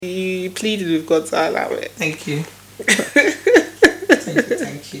You pleaded with God to allow it. Thank you.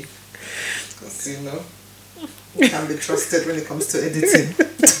 Thank you. Because, you know, we can be trusted when it comes to editing.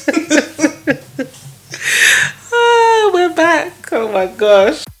 Oh, we're back. Oh my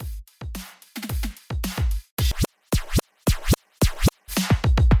gosh.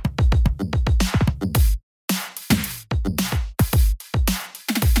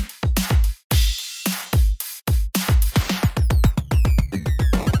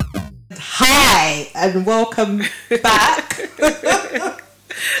 Hi, and welcome back.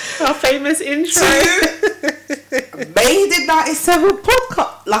 Our famous intro. Made in 97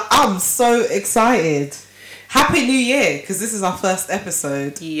 podcast. Like, I'm so excited. Happy New Year, because this is our first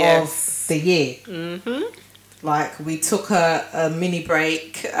episode of the year. Mm-hmm. Like, we took a mini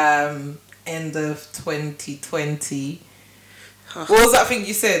break end of 2020. What was that thing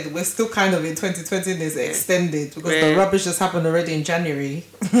you said? We're still kind of in 2020 and it's extended because the rubbish just happened already in January.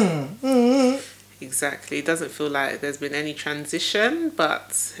 Exactly. It doesn't feel like there's been any transition,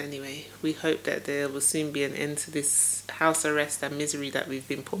 but anyway, we hope that there will soon be an end to this house arrest and misery that we've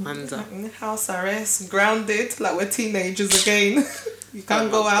been put under. House arrest, grounded, like we're teenagers again. You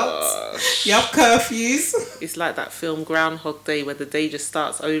can't go out. You have curfews. It's like that film Groundhog Day where the day just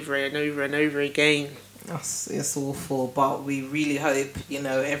starts over and over and over again. It's awful, but we really hope, you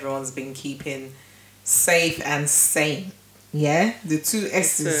know, everyone's been keeping safe and sane. Yeah? The two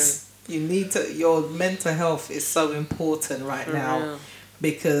S's. You need to, your mental health is so important right now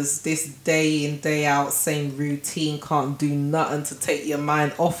because this day in, day out, same routine, can't do nothing to take your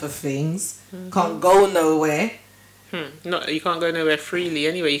mind off of things. Mm-hmm. Can't go nowhere. No, you can't go nowhere freely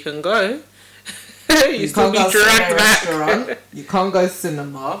anyway. You can go. you still can't be go dragged to a back. restaurant. You can't go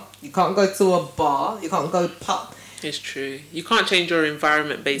cinema. You can't go to a bar. You can't go pub. It's true. You can't change your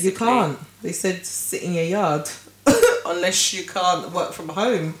environment, basically. You can't. They said sit in your yard unless you can't work from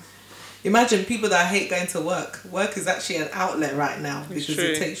home. Imagine people that hate going to work. Work is actually an outlet right now because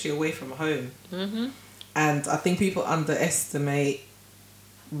it takes you away from home. Mm-hmm. And I think people underestimate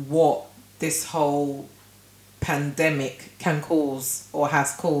what this whole pandemic can cause or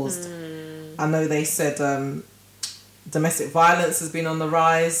has caused. I know they said domestic violence has been on the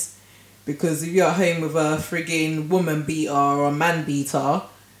rise because if you're at home with a frigging woman beater or a man beater,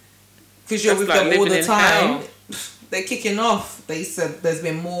 because you're with them all the time, they're kicking off. They said there's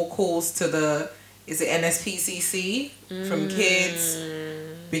been more calls to the, is it NSPCC from kids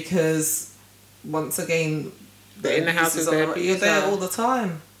because once again they're in the house with their you're there all the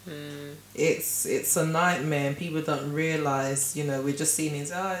time. It's a nightmare and people don't realise, you know, we're just seeing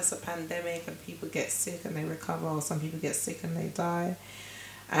it's a pandemic and people get sick and they recover, or some people get sick and they die.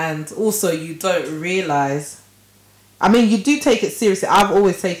 And also you don't realise, I mean, you do take it seriously. I've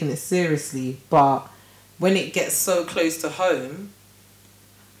always taken it seriously, but when it gets so close to home,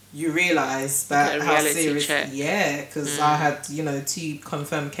 you realise that how serious. Yeah, because I had, you know, 2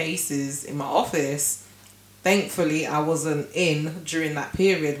 confirmed cases in my office. Thankfully, I wasn't in during that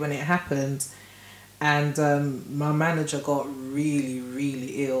period when it happened, and my manager got really,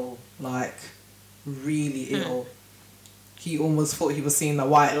 really ill, like really ill. He almost thought he was seeing the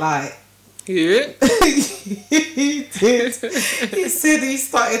white light. Yeah. He did. He said he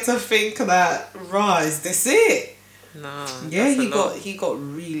started to think that, right, is this it? No. Yeah, he got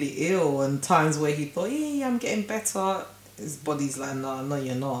really ill, and times where he thought, yeah, I'm getting better. His body's like, no,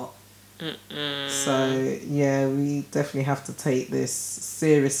 you're not. So yeah, we definitely have to take this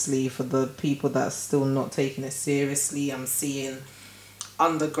seriously. For the people that are still not taking it seriously, I'm seeing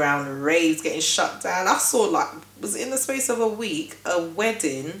underground raves getting shut down. I saw, like, was in the space of a week, a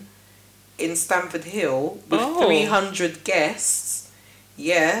wedding in Stamford Hill with 300 guests.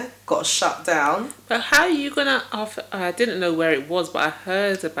 Yeah, got shut down. But how are you gonna offer? I didn't know where it was, but I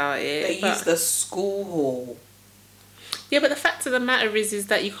heard about it. They used the school hall. Yeah, but the fact of the matter is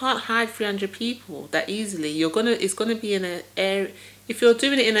that you can't hide 300 people that easily. It's gonna be in an area. If you're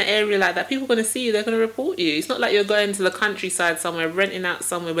doing it in an area like that, people are gonna see you. They're gonna report you. It's not like you're going to the countryside somewhere, renting out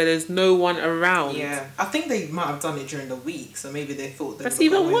somewhere where there's no one around. Yeah, I think they might have done it during the week, so maybe they thought that's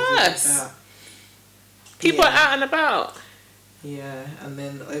even worse. People are out and about. Yeah, and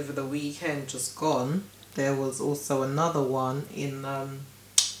then over the weekend just gone, there was also another one in.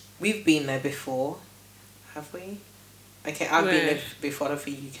 We've been there before, have we? Okay, I've been there before. I don't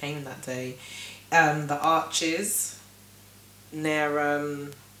think you came that day. The Arches near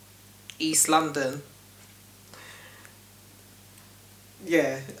East London.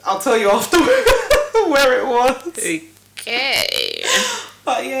 Yeah, I'll tell you after where it was. Okay.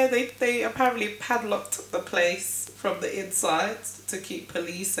 But yeah, they apparently padlocked the place from the inside to keep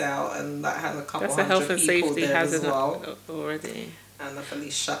police out, and that had a couple hundred people there as well. Already. And the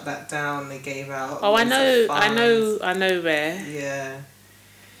police shut that down. They gave out. Oh, I know where. Yeah.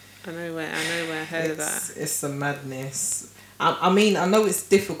 I know where I heard of that. It's some madness. I mean, I know it's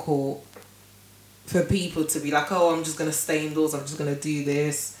difficult for people to be like, oh, I'm just going to stay indoors, I'm just going to do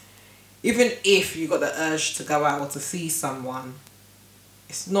this. Even if you got the urge to go out or to see someone,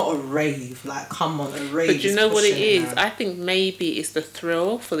 it's not a rave. Like, come on, a rave. But you know what it is? I think maybe it's the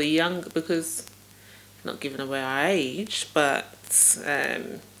thrill for the young, because, not giving away our age, but,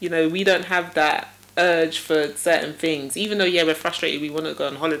 you know, we don't have that urge for certain things. Even though, yeah, we're frustrated, we want to go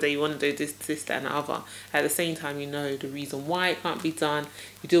on holiday, you want to do this, that and the other. At the same time, you know the reason why it can't be done.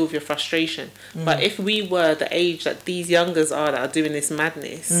 You deal with your frustration. But if we were the age that these youngers are that are doing this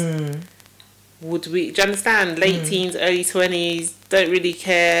madness, would we, do you understand? Late teens, early 20s, don't really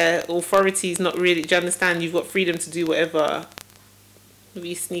care. Authorities not really, do you understand? You've got freedom to do whatever.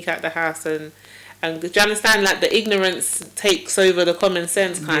 We sneak out the house and do you understand? Like, the ignorance takes over the common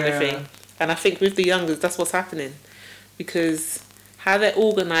sense kind of thing. And I think with the youngers, that's what's happening. Because how they're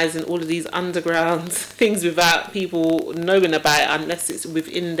organising all of these underground things without people knowing about it unless it's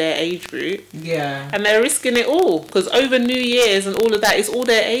within their age group. Yeah. And they're risking it all. Because over New Year's and all of that, it's all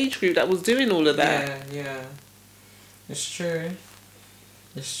their age group that was doing all of that. Yeah. It's true.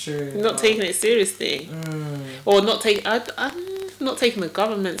 It's true. Not taking it seriously. Or not taking... I'm not taking the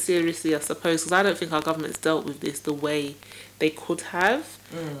government seriously, I suppose, because I don't think our government's dealt with this the way they could have.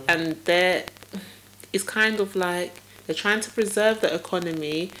 And it's kind of like they're trying to preserve the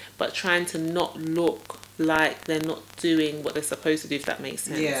economy but trying to not look like they're not doing what they're supposed to do, if that makes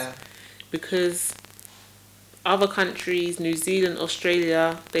sense. Yeah. Because other countries, New Zealand,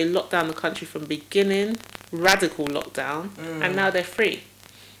 Australia, they locked down the country from beginning, radical lockdown, and now they're free.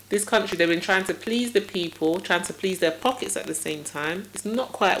 This country, they've been trying to please the people, trying to please their pockets at the same time. It's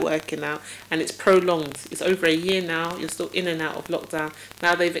not quite working out, and it's prolonged. It's over a year now. You're still in and out of lockdown.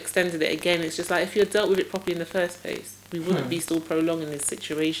 Now they've extended it again. It's just like, if you had dealt with it properly in the first place, we wouldn't be still prolonging this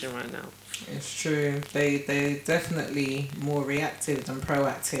situation right now. It's true. They're definitely more reactive than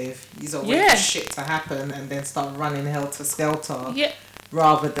proactive. These are waiting for shit to happen and then start running helter-skelter. Yeah.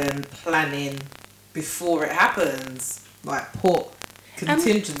 Rather than planning before it happens. Like, put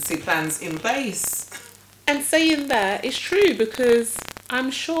contingency plans in place. And saying that is true, because I'm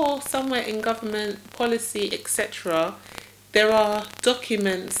sure somewhere in government policy, etc., there are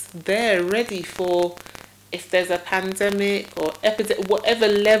documents there ready for if there's a pandemic or epidemic, whatever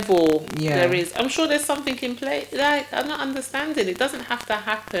level there is. I'm sure there's something in place. Like, I'm not understanding. It doesn't have to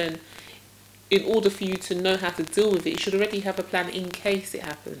happen in order for you to know how to deal with it. You should already have a plan in case it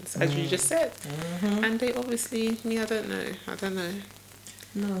happens, as you just said. And they obviously, I don't know.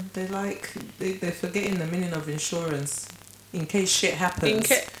 No, they're forgetting the meaning of insurance in case shit happens.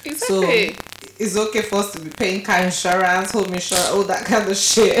 Exactly. So it's okay for us to be paying car insurance, home insurance, all that kind of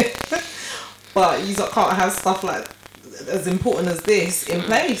shit. But you can't have stuff like as important as this in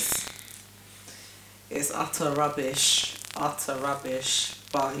place. It's utter rubbish.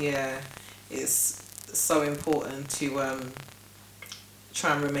 But yeah, it's so important to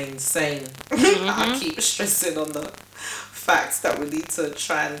try and remain sane. I keep stressing on the facts that we need to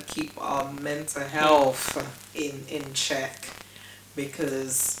try and keep our mental health in check,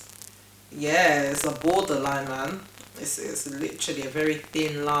 because it's a borderline, man. It's literally a very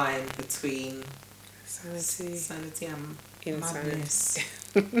thin line between sanity and madness.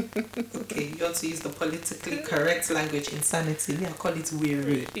 Okay, you want to use the politically correct language, insanity. Yeah, I call it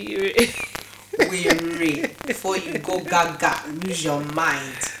weary. Weary. Before you go gaga, lose your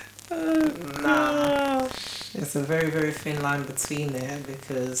mind. Nah. There's a very, very thin line between there,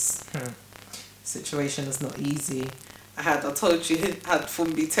 because situation is not easy. I told you, had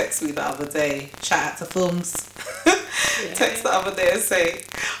Fumbi text me the other day, chat to Fums. Text the other day and say,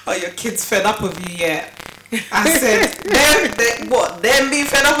 "Are your kids fed up of you yet?" I said, them being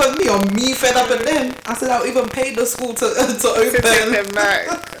fed up of me or me fed up of them? I said, I'll even pay the school to open. To take them back.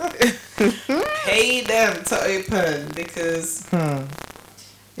 Pay them to open, because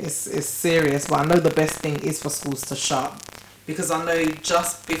it's serious. But I know the best thing is for schools to shut, because I know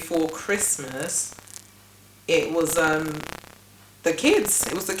just before Christmas, it was the kids.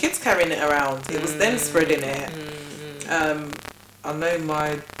 It was the kids carrying it around. It was them spreading it. I know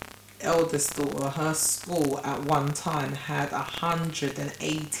my eldest daughter, her school at one time had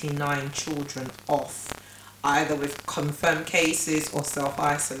 189 children off, either with confirmed cases or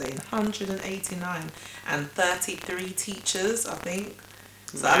self-isolating. 189, and 33 teachers, I think.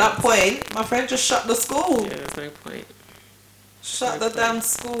 So at that point, my friend just shut the school. Yeah, there's no point. Shut the damn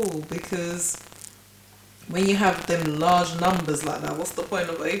school, because when you have them large numbers like that, what's the point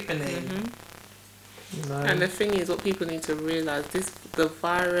of opening? No. And the thing is, what people need to realise, the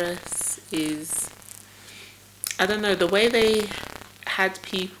virus is, I don't know, the way they had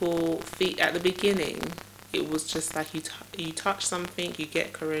people feet at the beginning, it was just like you touch something, you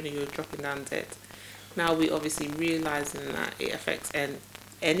get corona, you're dropping down dead. Now we obviously realising that it affects any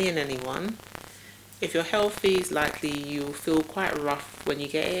and anyone. If you're healthy, it's likely you'll feel quite rough when you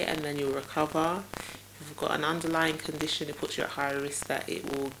get it, and then you'll recover. If you've got an underlying condition, it puts you at higher risk that it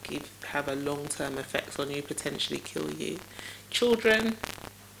will have a long-term effect on you, potentially kill you. Children,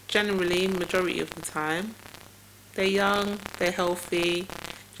 generally, majority of the time, they're young, they're healthy.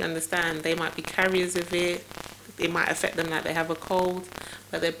 You understand? They might be carriers of it. It might affect them like they have a cold,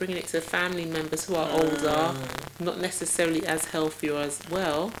 but they're bringing it to family members who are older, not necessarily as healthy or as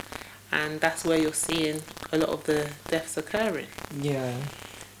well, and that's where you're seeing a lot of the deaths occurring. Yeah.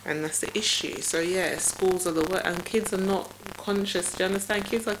 And that's the issue. So yeah, schools are the worst, and kids are not conscious. Do you understand?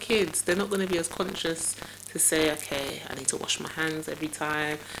 Kids are kids. They're not going to be as conscious to say, okay, I need to wash my hands every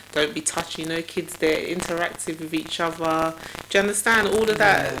time. Don't be touching. Kids, they're interactive with each other. Do you understand? All of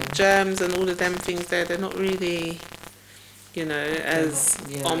that germs and all of them things there, they're not really, as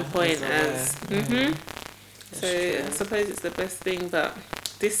on point as. So I suppose it's the best thing, but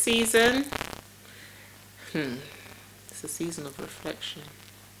this season, it's a season of reflection.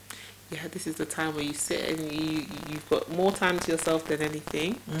 Yeah, this is the time where you sit and you've got more time to yourself than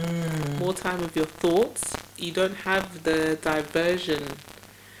anything. More time with your thoughts. You don't have the diversion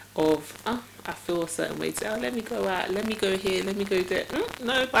of, I feel a certain way. Let me go out, let me go here, let me go there.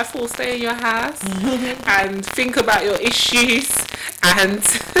 No, by force, stay in your house and think about your issues. And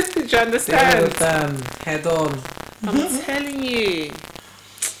do you understand? Deal with them head on. I'm telling you.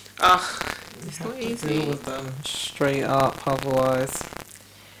 It's not easy. Deal with them straight up, otherwise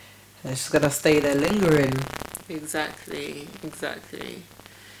they're just gonna stay there lingering. Exactly.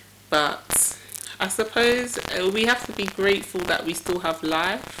 But I suppose we have to be grateful that we still have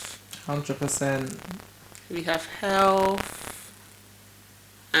life. 100%. We have health,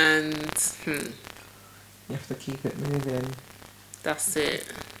 and you have to keep it moving. That's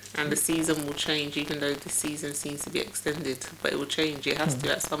it. And the season will change, even though the season seems to be extended, but it will change. It has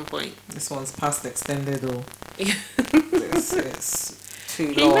to at some point. This one's past extended, or it's too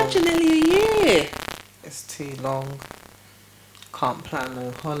long. Can you imagine nearly a year? It's too long. Can't plan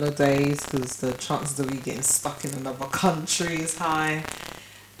no holidays because the chances of you getting stuck in another country is high.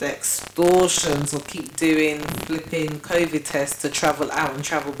 The extortions will keep doing flipping COVID tests to travel out and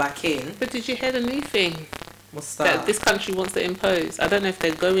travel back in. But did you hear the new thing? What's that? This country wants to impose. I don't know if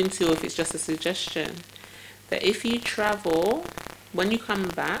they're going to or if it's just a suggestion. That if you travel, when you come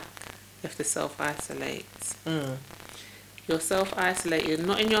back, you have to self-isolate. You're self-isolated,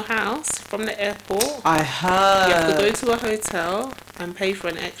 not in your house, from the airport. I heard. You have to go to a hotel and pay for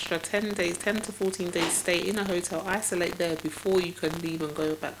an extra 10 to 14 days stay in a hotel, isolate there before you can leave and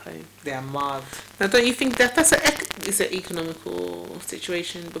go back home. They are mad. Now, don't you think that's an economical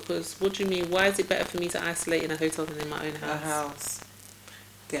situation? Because what do you mean? Why is it better for me to isolate in a hotel than in my own house?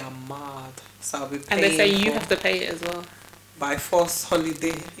 They are mad. So I'll be paying. And they say you have to pay it as well. By force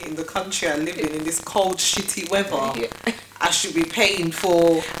holiday in the country I live in this cold, shitty weather. Yeah. I should be paying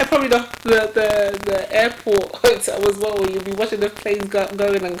for. And probably the airport hotel as well, where you'll be watching the planes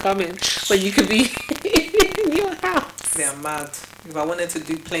going and coming, when you could be in your house. They're mad. If I wanted to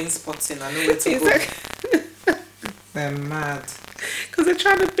do plane spotting, I know where to go. They're mad. Because they're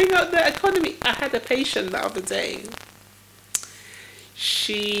trying to bring up the economy. I had a patient the other day.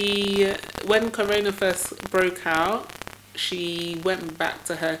 When Corona first broke out, she went back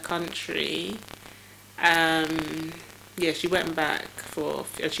to her country. She went back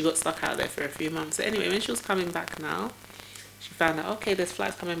and she got stuck out there for a few months. So anyway, when she was coming back now, she found out, okay, there's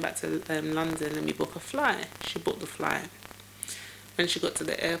flights coming back to London, let me book a flight. She booked the flight. When she got to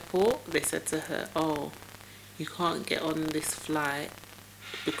the airport, they said to her, oh, you can't get on this flight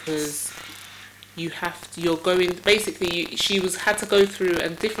because she had to go through a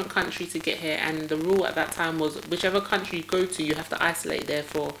different country to get here, and the rule at that time was whichever country you go to, you have to isolate there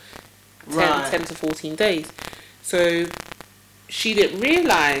for 10 to 14 days. So she didn't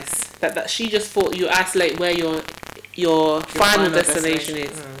realise that she just thought you isolate where your final destination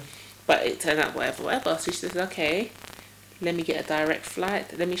is. But it turned out whatever. So she says, okay, let me get a direct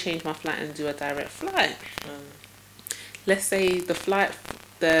flight. Let me change my flight and do a direct flight. Let's say the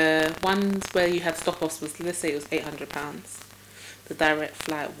ones where you had stop-offs let's say it was £800. The direct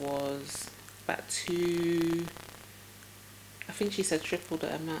flight was about I think she said triple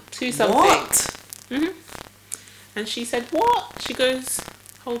the amount. 2 something. What? And she said, what? She goes,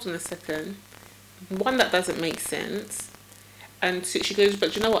 hold on a second. One, that doesn't make sense. And she goes,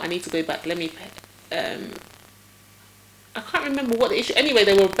 but you know what? I need to go back. Let me pay. I can't remember what the issue. Anyway,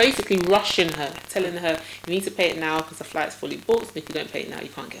 they were basically rushing her, telling her you need to pay it now because the flight's fully booked. And if you don't pay it now, you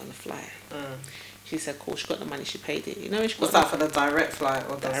can't get on the flight. She said, "Cool." She got the money. She paid it. You know, she got was that for the direct flight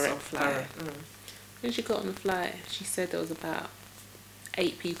or direct flight? When she got on the flight, she said there was about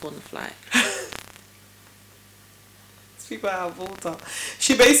 8 people on the flight. People out of order.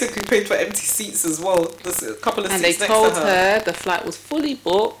 She basically paid for empty seats as well. There's a couple of and seats they next told to her the flight was fully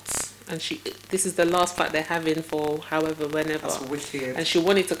booked, and this is the last flight they're having for however whenever. That's wicked. And she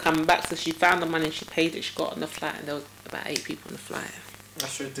wanted to come back, so she found the money and she paid it. She got on the flight, and there was about 8 people on the flight.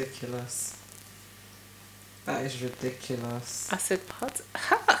 That's ridiculous. That is ridiculous. I said, "What?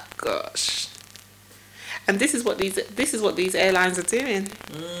 Oh, gosh!" And this is what these airlines are doing.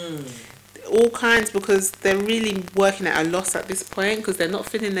 All kinds, because they're really working at a loss at this point because they're not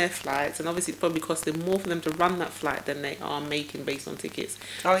filling their flights, and obviously it's probably costing more for them to run that flight than they are making based on tickets.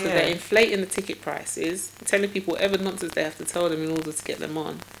 Oh, so they're inflating the ticket prices, telling people whatever nonsense they have to tell them in order to get them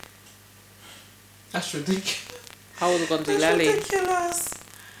on. That's ridiculous. How would have gone to Lally? Ridiculous.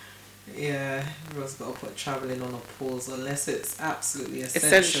 Yeah, everyone's got to put travelling on a pause unless it's absolutely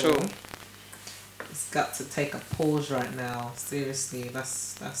essential. It's got to take a pause right now. Seriously,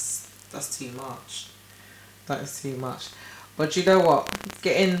 that's too much. That is too much. But you know what?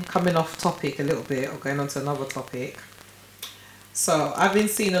 Coming off topic a little bit or going on to another topic. So I've been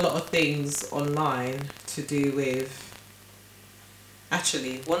seeing a lot of things online to do with.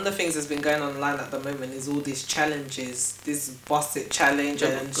 Actually, one of the things that's been going online at the moment is all these challenges. This Bosset challenge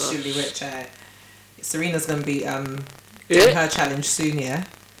and Silhouette challenge. Serena's going to be doing her challenge soon, yeah?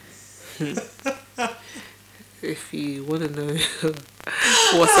 If you want to know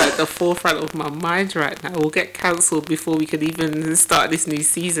what's at the forefront of my mind right now, we'll get cancelled before we can even start this new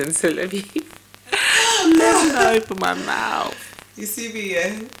season. So let me open my mouth. You see me,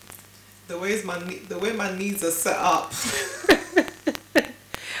 yeah? The way my knees are set up.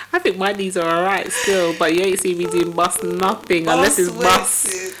 I think my knees are alright still, but you ain't see me doing bust nothing unless it's bust.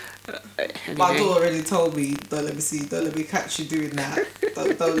 Anyway. My daughter already told me, don't let me catch you doing that.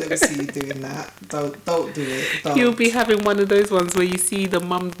 Don't let me see you doing that. Don't do it. Don't. You'll be having one of those ones where you see the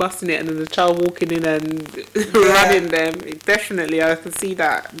mum busting it and then the child walking in and running them. Definitely, I can see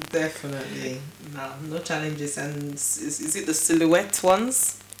that. Definitely. No challenges. And is it the Silhouette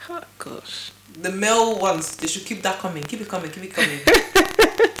ones? Oh gosh. The male ones, they should keep that coming. Keep it coming. Keep it coming.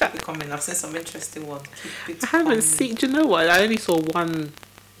 I've seen some interesting ones. I haven't seen. Do you know what? I only saw one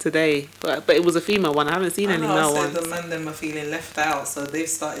today, but it was a female one. I haven't seen any male ones. The man them are feeling left out, so they've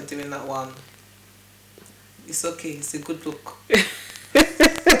started doing that one. It's okay. It's a good look.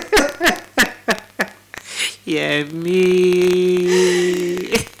 Yeah, me.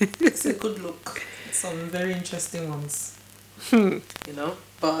 It's a good look. Some very interesting ones. You know,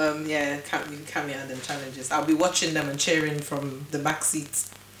 but yeah, can't be on them challenges. I'll be watching them and cheering from the back seats.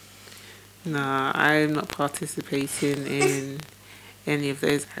 Nah, I'm not participating in any of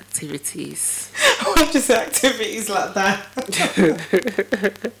those activities. What just activities like that?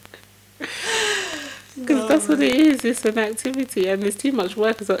 Because that's what it is. It's an activity, and there's too much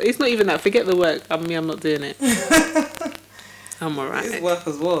work. It's not even that. Forget the work. I'm not doing it. I'm alright. It's work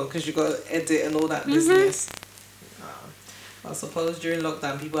as well because you got to edit and all that business. I suppose during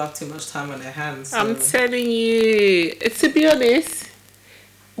lockdown people have too much time on their hands. So. I'm telling you. To be honest,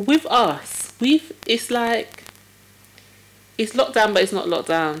 with us, it's like it's lockdown, but it's not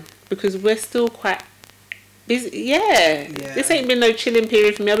lockdown because we're still quite busy. Yeah. This ain't been no chilling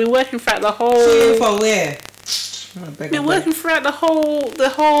period for me. I've been working throughout the whole. Chilling for where? Been working throughout the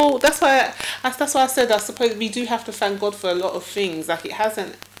whole. That's why I said I suppose we do have to thank God for a lot of things. Like it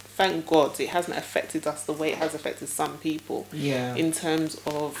hasn't. Thank God it hasn't affected us the way it has affected some people. Yeah. In terms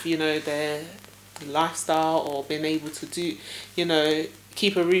of their lifestyle or being able to do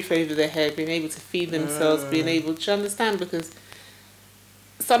keep a roof over their head, being able to feed themselves, being able to understand, because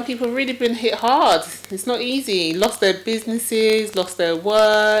some people have really been hit hard. It's not easy. Lost their businesses, lost their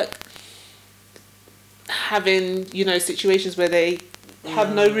work, having, situations where they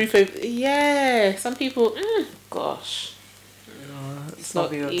have no roof over. Yeah, some people, gosh. It's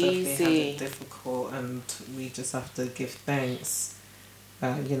not easy. Definitely have it difficult, and we just have to give thanks.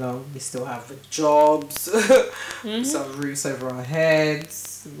 We still have jobs, some roofs over our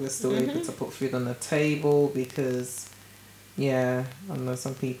heads. We're still able to put food on the table because, I know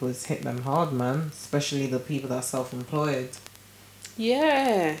some people it's hit them hard, man. Especially the people that are self-employed.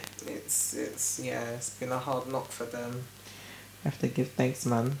 Yeah. It's been a hard knock for them. I have to give thanks,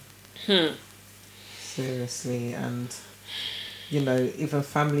 man. Seriously, and even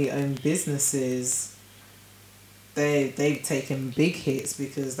family-owned businesses. They've taken big hits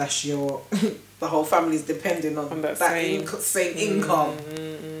because that's your the whole family is depending on that same income.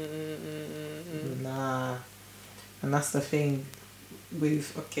 Nah. And that's the thing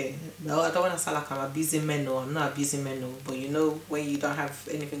with, okay, no, I don't want to sound like I'm abusing men, or I'm not abusing men, but you know when you don't have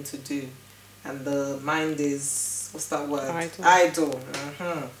anything to do and the mind is, what's that word? Idle.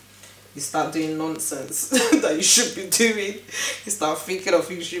 You start doing nonsense that you should be doing. You start thinking of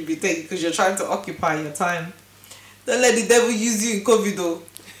who you should be taking because you're trying to occupy your time. Don't let the devil use you in COVID though.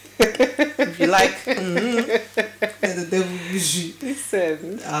 If you like, let the devil use you.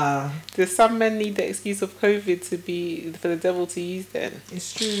 Listen, there's some men need the excuse of COVID for the devil to use them.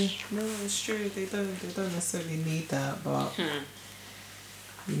 It's true. No, it's true. They don't necessarily need that, but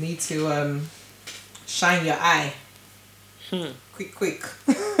you need to shine your eye. Quick.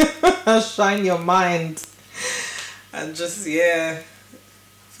 Shine your mind. And just,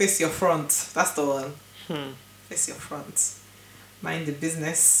 face your front. That's the one. Face your front. Mind the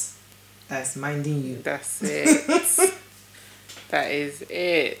business that's minding you. That's it. That is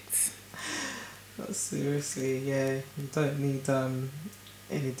it. But seriously, you don't need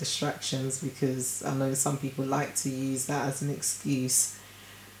any distractions, because I know some people like to use that as an excuse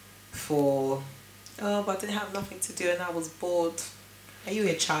for, but I didn't have nothing to do and I was bored. Are you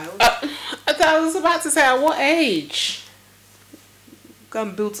a child? I was about to say, at what age? Go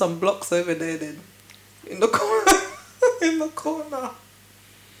and build some blocks over there then. In the corner. In the corner.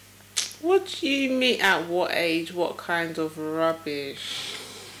 What do you mean at what age? What kind of rubbish?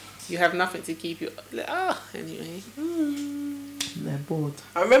 You have nothing to keep you... anyway. They're bored.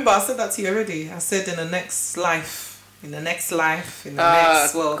 I remember I said that to you already. I said in the next life, in the next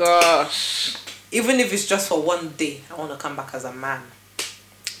world. Gosh. Even if it's just for one day, I want to come back as a man.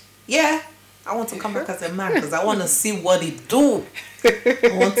 Yeah, I want to come back as a man because I want to see what it do.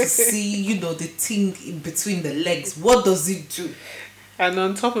 I want to see, the thing in between the legs. What does it do? And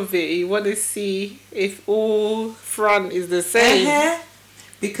on top of it, you want to see if all front is the same.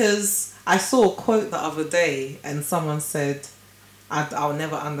 Because I saw a quote the other day and someone said, I'll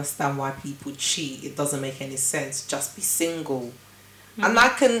never understand why people cheat. It doesn't make any sense. Just be single. And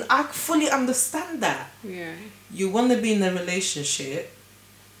I fully understand that. Yeah. You want to be in a relationship,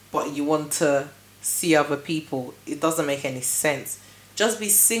 but you want to see other people. It doesn't make any sense. Just be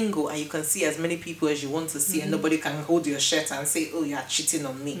single and you can see as many people as you want to see, and nobody can hold your shirt and say, oh, you're cheating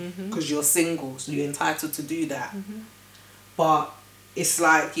on me because you're single, so you're entitled to do that. But it's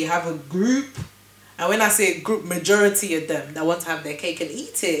like you have a group, and when I say group, majority of them that want to have their cake and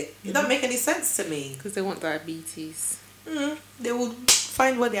eat it, it don't make any sense to me. Because they want diabetes. They will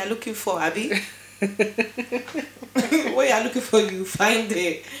find what they are looking for, Abby. What you are looking for, you find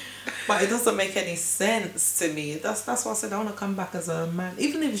it. But it doesn't make any sense to me. That's why I said I want to come back as a man.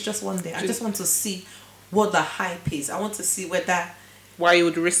 Even if it's just one day. I just want to see what the hype is. I want to see why you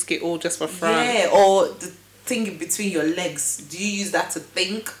would risk it all just for fun. Yeah, or the thing between your legs. Do you use that to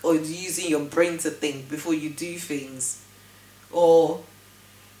think, or do you use your brain to think before you do things? Or,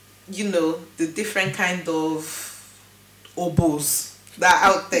 the different kind of obos that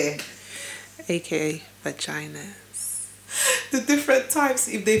are out there. AKA vaginas. The different types,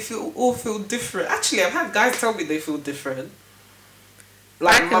 if they all feel different. Actually, I've had guys tell me they feel different.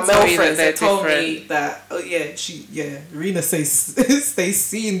 Like my male friends, they told me that, Rena stays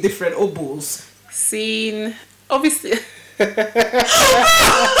seeing different obos. Seen, obviously.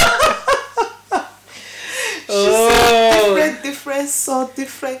 Different sort,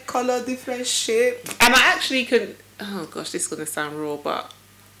 different colour, different shape. And I actually can, oh gosh, this is going to sound raw, but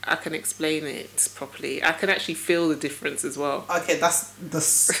I can explain it properly. I can actually feel the difference as well. Okay, that's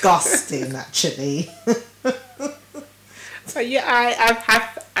disgusting, actually. So yeah,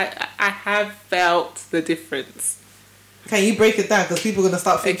 I have felt the difference. Can you break it down? Because people are going to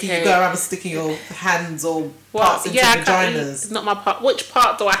start thinking you go around sticking your hands or parts into vaginas. It's not my part. Which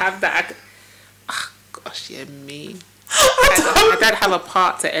part do I have that? Me. I don't have a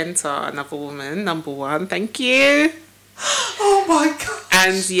part to enter another woman, number one. Thank you. Oh my god.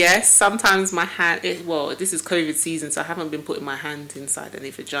 And yes, sometimes my hand, this is COVID season, so I haven't been putting my hand inside any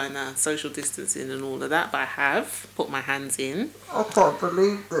vagina, social distancing and all of that, but I have put my hands in. I can't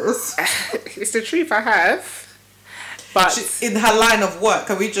believe this. It's the truth, I have. But in her line of work,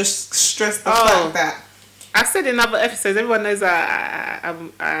 can we just stress the fact that I said in other episodes, everyone knows I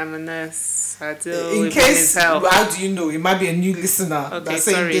am a nurse. I deal with case, health. How do you know? It might be a new listener that's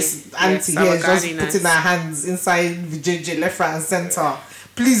saying this auntie here is just putting her hands inside VJJ left, right and centre.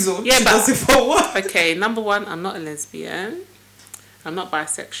 Please, she does it for what? Okay, number one, I'm not a lesbian. I'm not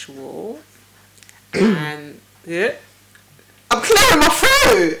bisexual. And I'm clearing my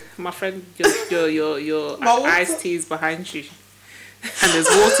throat. My friend, your iced tea is behind you. And there's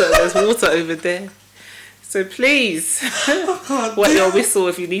water over there. So please, wet your whistle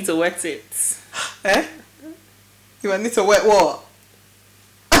if you need to wet it. Eh? You might need to wet what?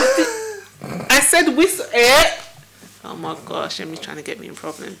 I said whistle. Eh? Oh my gosh, Emmy's trying to get me in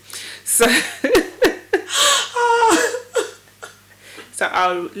problem. So,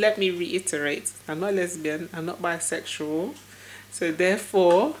 let me reiterate. I'm not lesbian. I'm not bisexual. So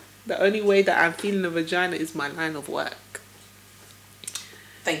therefore, the only way that I'm feeling a vagina is my line of work.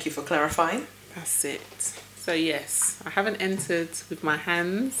 Thank you for clarifying. That's it. So yes, I haven't entered with my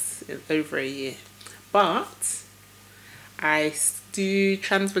hands in over a year. But I do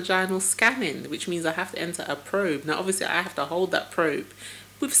transvaginal scanning, which means I have to enter a probe. Now obviously I have to hold that probe.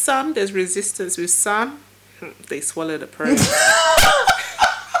 With some, there's resistance. With some, they swallow the probe.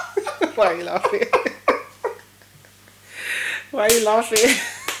 Why are you laughing? Why are you laughing?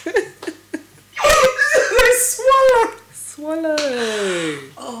 They swallow. Swallow.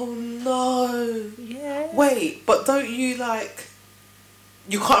 Oh no. Yeah. Wait, but don't you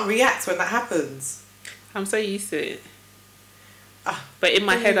you can't react when that happens? I'm so used to it. But in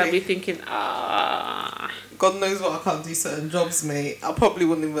my head I'll be thinking, God knows what I can't do certain jobs, mate. I probably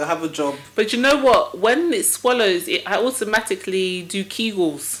wouldn't even have a job. But you know what? When it swallows, I automatically do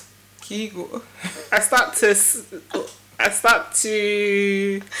Kegels. Kegel. I start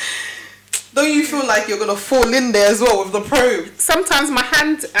to. Don't you feel like you're gonna fall in there as well with the probe? Sometimes my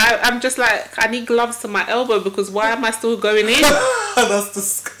hand, I'm just like, I need gloves to my elbow because why am I still going in? That's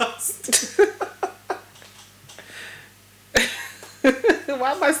disgusting.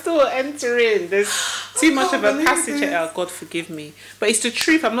 Why am I still entering? There's too much of a passage here. Oh, God forgive me. But it's the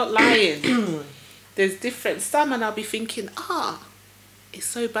truth. I'm not lying. There's different. Some and I'll be thinking, it's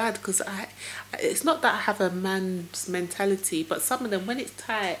so bad because it's not that I have a man's mentality, but some of them, when it's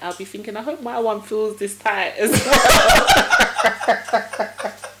tight, I'll be thinking, I hope my one feels this tight as well.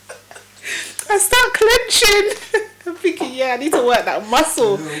 I start clenching. I'm thinking, I need to work that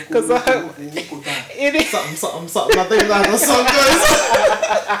muscle because I hope it is something. I think that the song goes.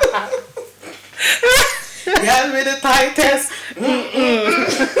 Get me the tightest.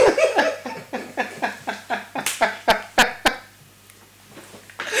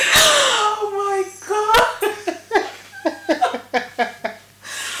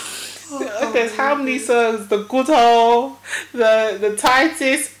 There's how many songs? The good hole, the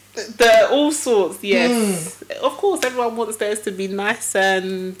tightest, the all sorts. Yes, of course, everyone wants theirs to be nice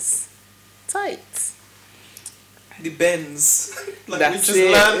and tight. The bends, that's we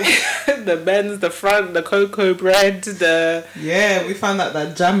just learned. The bends, the front, the cocoa bread, we found out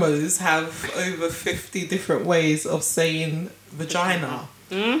that Jamos have over 50 different ways of saying vagina.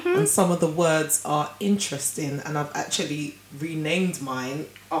 And some of the words are interesting, and I've actually renamed mine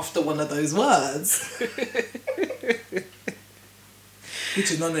after one of those words.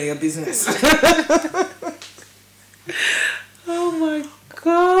 Which is none of your business. Oh my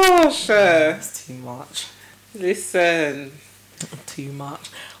gosh. It's too much. Listen. Too much.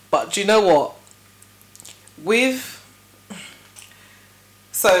 But do you know what?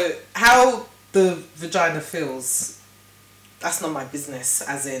 So how the vagina feels, that's not my business,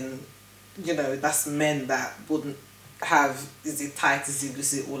 as in, that's men that wouldn't have, is it tight, is it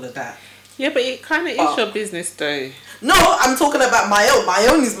loose, all of that. Yeah, but it kind of is your business though. No, I'm talking about my own. My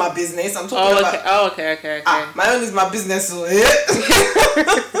own is my business. I'm talking about... okay. My own is my business.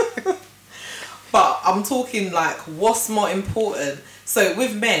 But I'm talking what's more important. So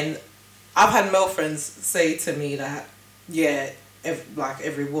with men, I've had male friends say to me that,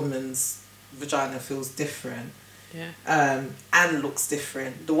 every woman's vagina feels different. Yeah. And looks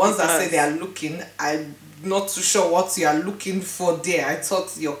different. The ones that say they are looking, I'm not too sure what you are looking for there. I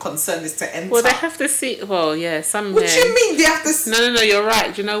thought your concern is to enter. Well, they have to see. Well, yeah, some. What do you mean they have to see? No, you're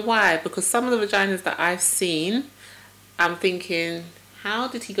right. Do you know why? Because some of the vaginas that I've seen, I'm thinking, how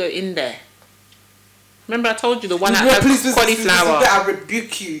did he go in there? Remember I told you the one that has cauliflower. I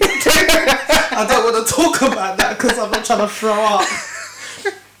rebuke you. I don't want to talk about that because I'm not trying to throw up.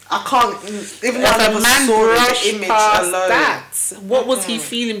 I can't, even though I never saw the image alone. That, what was he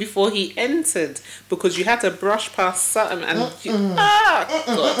feeling before he entered? Because you had to brush past something and God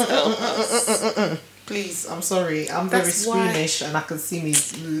help us. Please, I'm sorry. I'm very squeamish and I can see me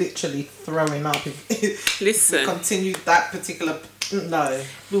literally throwing up if Listen, continue that particular... No.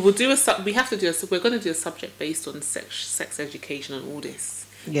 We're going to do a subject based on sex education and all this.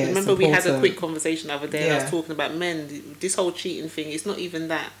 Yeah, remember we had a quick conversation the other day and I was talking about men, this whole cheating thing, it's not even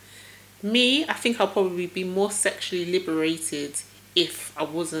that. Me, I think I'll probably be more sexually liberated if I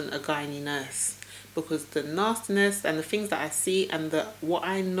wasn't a gynae nurse, because the nastiness and the things that I see and what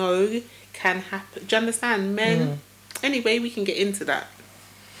I know can happen. Do you understand? Men, Anyway, we can get into that.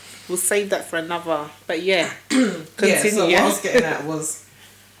 We'll save that for another. But yeah, continue. Yeah, so what I was getting at was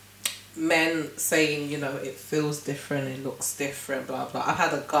men saying, you know, it feels different, it looks different, blah blah. I've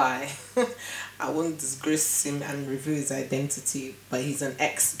had a guy, I won't disgrace him and reveal his identity, but he's an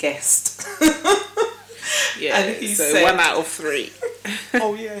ex-guest. Yeah, and he so said, 1 out of 3.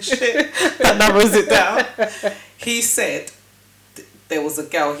 Oh yeah, shit. That narrows it down. He said there was a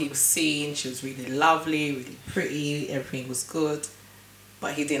girl he was seeing, she was really lovely, really pretty, everything was good,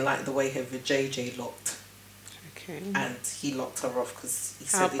 but he didn't like the way her vajayjay looked. Okay. And he locked her off because he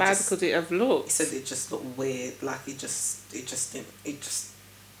How said bad could it have looked? He said it just looked weird, like he didn't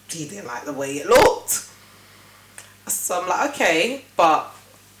like the way it looked. So I'm like, okay, but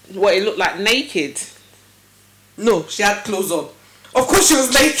What, it looked like naked? no, she had clothes on. Of course she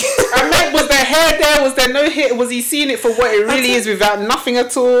was naked. I meant, was there hair there? Was there no hair? Was he seeing it for what it really is without nothing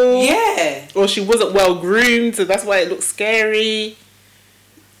at all? Yeah. Or she wasn't well groomed, so that's why it looked scary?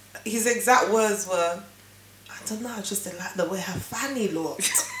 His exact words were, I don't know, I just didn't like the way her fanny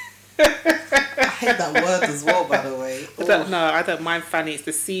looked. I hate that word as well, by the way. I don't mind fanny. It's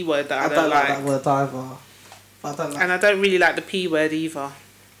the C word that I don't like that word either. I don't like. And I don't really like the P word either.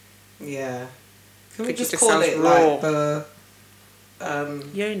 Yeah. Can we It just just call sounds it raw. like the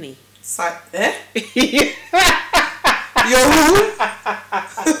Yoni. Eh? Yo who?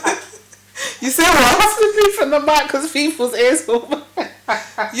 You say what? Possibly from the mic because people's ears go.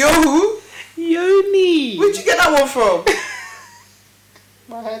 Yo who? Yoni. Where'd you get that one from?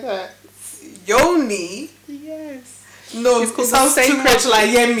 My head hurts. Yoni? Yes. No, It's it called sounds the too sacred- much like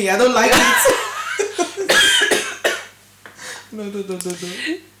Yemi. I don't like it. No.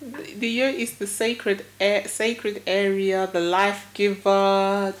 The Yoni is the sacred area, the life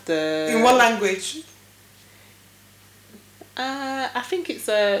giver, the... In what language? I think it's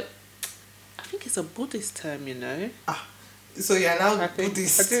a Buddhist term, you know. So you're now I think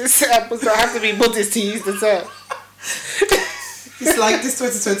Buddhist. I didn't say I have to be Buddhist to use the term. It's like this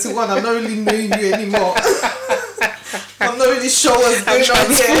 2021. I'm not really knowing you anymore. I'm not really sure what's going on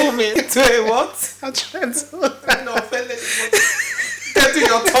here. Into a what? I'm trying to. No, offended. Get to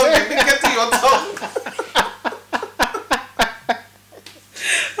your tongue. Get to your tongue.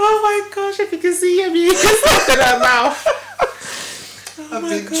 Oh my gosh! If you can see him, you can look at her mouth. I've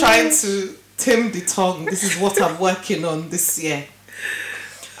been trying to tame the tongue. This is what I'm working on this year.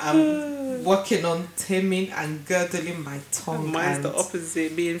 I'm working on taming and girdling my tongue. Mine's and the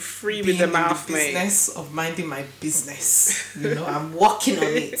opposite, being free being with the in mouth, the mate. business of minding my business. You know, I'm working on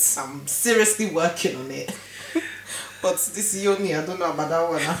it. I'm seriously working on it. But this Yoni, I don't know about that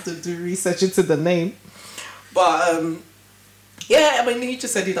one. I have to do research into the name. But yeah, I mean, he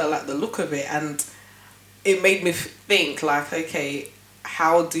just said he don't like the look of it, and it made me think like, okay,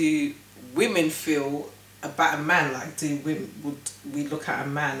 how do women feel about a man? Like, would we look at a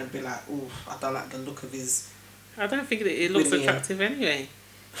man and be like, oh, I don't like the look of his... I don't think it looks William. attractive anyway.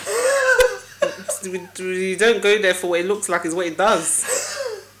 You don't go there for what it looks like, is what it does.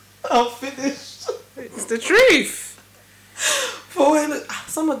 I'm finished. It's the truth. For when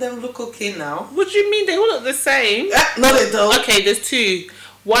some of them look okay now. What do you mean? They all look the same. No, they don't. Okay, there's two.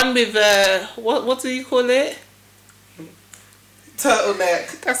 One with what do you call it?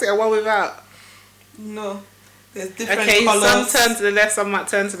 Turtleneck. That's it. And one without. No. There's different Okay, colours. some turn to the left, some might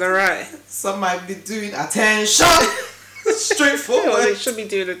turn to the right. Some might be doing attention. Straightforward. Well, they should be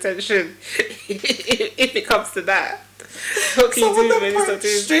doing attention if it comes to that. What can Some you of do them when you are start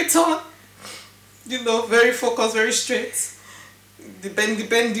doing? straight on. You know, very focused, very straight. The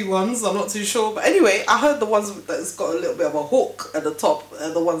bendy ones, I'm not too sure. But anyway, I heard the ones that's got a little bit of a hook at the top are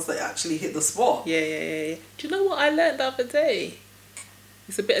the ones that actually hit the spot. Yeah. Do you know what I learned the other day?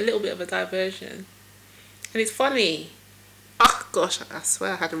 It's a little bit of a diversion, and it's funny. Oh gosh, I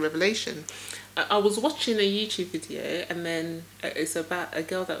swear I had a revelation. I was watching a YouTube video, and then it's about a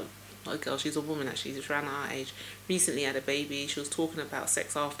girl not a girl, she's a woman actually, she's around our age, recently had a baby. She was talking about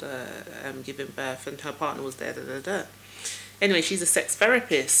sex after giving birth, and her partner was there, Anyway, she's a sex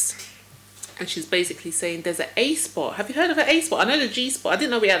therapist, and she's basically saying there's an A spot. Have you heard of an A spot? I know the G spot. I didn't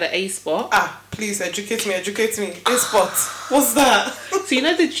know we had an A spot. Please educate me. A spot. What's that? So you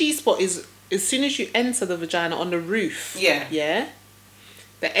know the G spot is as soon as you enter the vagina on the roof. Yeah. Yeah.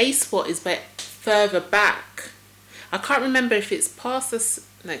 The A spot is further back. I can't remember if it's past the...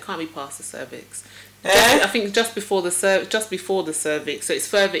 No, it can't be past the cervix. I think just before the cervix. So it's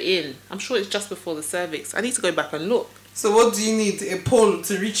further in. I'm sure it's just before the cervix. I need to go back and look. So what do you need? A pole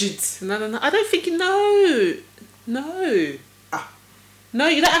to reach it? No. I don't think... No. No,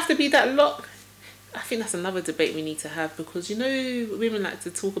 you don't have to be that long. I think that's another debate we need to have, because women like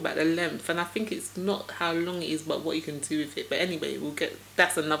to talk about the length, and I think it's not how long it is but what you can do with it. But anyway,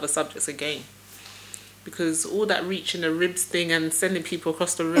 that's another subject again, because all that reaching the ribs thing and sending people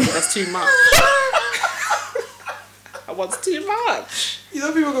across the room, that's too much. What's too much? People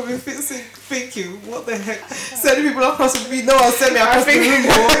are gonna be thinking, what the heck? Sending people across the room. No one send me across the room.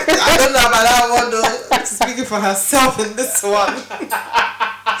 I don't know about that one though. She's speaking for herself in this one.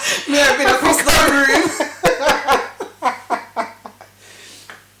 Me, I've been across that room.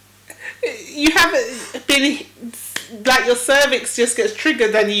 You haven't been, like, your cervix just gets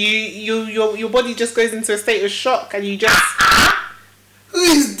triggered and your body just goes into a state of shock and you just... Who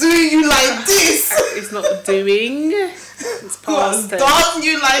is doing you like this? It's not doing. It's past tense. Who has done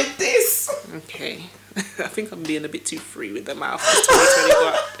you like this? Okay. I think I'm being a bit too free with the mouth. It's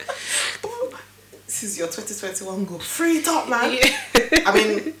 2021. This is your 2021 goal. Free it up, man. Yeah. I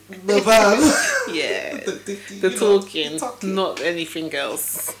mean, the verb. Yeah. the talking, not anything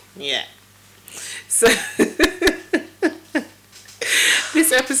else. Yeah. So...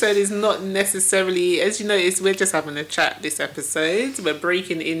 This episode is not necessarily, as you notice, we're just having a chat this episode. We're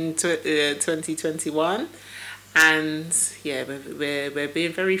breaking into 2021, and yeah, we're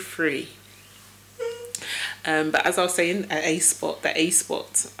being very free. But as I was saying, the A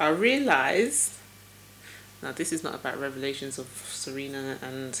spot, I realised, now this is not about revelations of Serena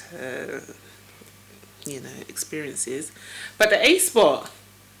and experiences, but the A spot,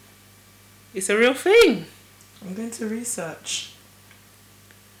 it's a real thing. I'm going to research.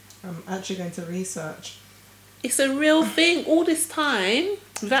 I'm actually going to research. It's a real thing. All this time,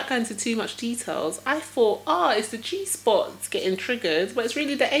 without going into too much details, I thought, it's the G spot that's getting triggered, but it's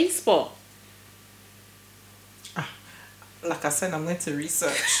really the A spot. Like I said, I'm going to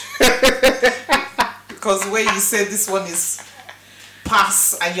research. Because where you said this one is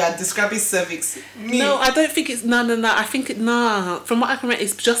pass and you are describing cervix. No, I don't think it's... No. I think from what I can read,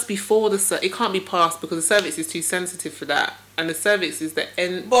 it's just before the cervix. It can't be passed because the cervix is too sensitive for that. And the cervix is the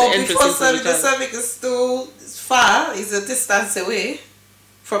end. But before cervix, the cervix is still far. It's a distance away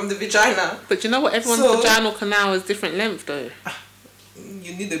from the vagina. But you know what? Everyone's vaginal canal is different length, though.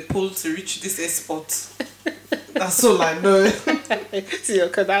 You need a pole to reach this A spot. That's all I know. So your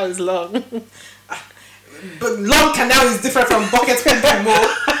canal is long. But long canal is different from bucket pimple more.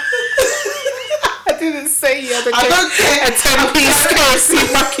 I didn't say you had I don't care. A 10-piece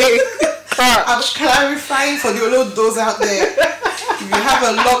KFC bucket. I'm clarifying for the those out there. If you have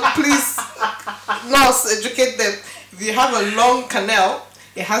a long, please, nurse, educate them. If you have a long canal,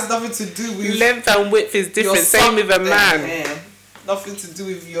 it has nothing to do with... Length and width is different. Same with a man. Yeah. Nothing to do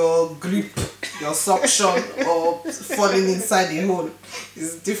with your grip, your suction, or falling inside the hole.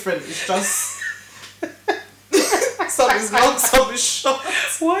 It's different. It's just... some is long, some is short.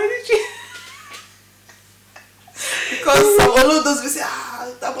 Why did you... Because all of those will say,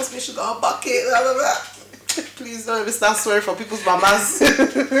 that must be sugar bucket, blah, blah, blah. Please don't ever start swearing for people's mamas.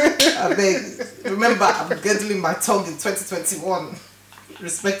 I beg. Remember, I'm girdling my tongue in 2021.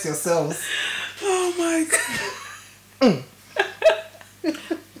 Respect yourselves. Oh my god.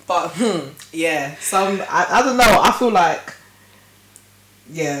 But, yeah. I don't know. I feel like,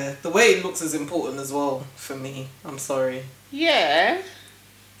 yeah, the way it looks is important as well for me. I'm sorry. Yeah.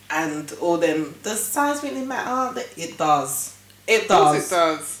 And all them, does size really matter? It does. It does. It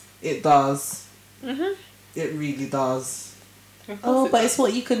does. It does. Mhm. It really does. But it's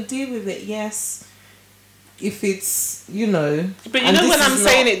what you can do with it. Yes. If it's, But when I'm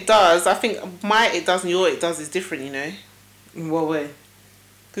saying it does, I think my it does and your it does is different. In what way?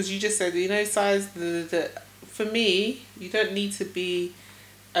 Because you just said size. For me, you don't need to be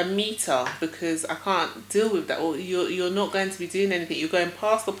a meter because I can't deal with that. Or you're not going to be doing anything. You're going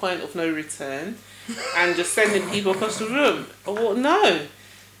past the point of no return, and just sending people across the room. Oh no.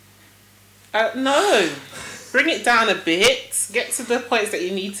 No. Bring it down a bit. Get to the points that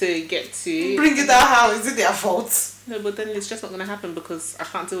you need to get to. Bring it down how? Is it their fault? No, but then it's just not going to happen because I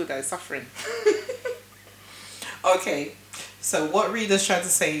can't deal with that suffering. Okay. So what Rita's trying to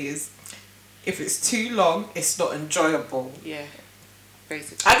say is, if it's too long, it's not enjoyable. Yeah.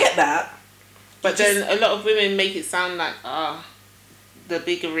 Basically. I get that. But then a lot of women make it sound like, the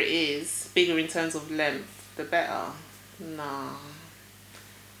bigger it is, bigger in terms of length, the better. Nah.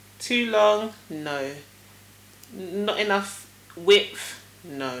 Too long? No. Not enough width?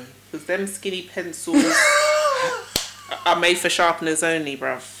 No. Because them skinny pencils are made for sharpeners only,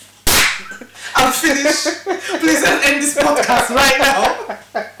 bruv. I'm finished. Please end this podcast right now.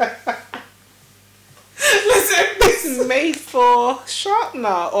 Let's end this. Made for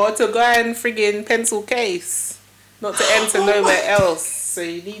sharpener or to go and friggin' pencil case. not to enter nowhere else. So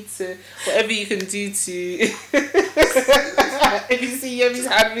you need to, whatever you can do to, if you see Yemi's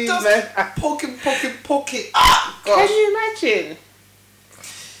hand movement, poke it. Ah, gosh. Can you imagine?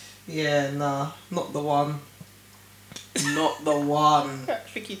 Yeah, nah, not the one. Not the one. I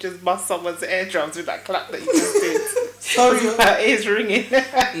think you just bust someone's eardrums with that clap that you just did. Sorry, my ears ringing.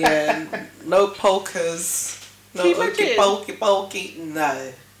 Yeah, no pokers. No pokey.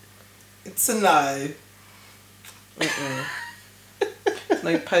 No. It's a no.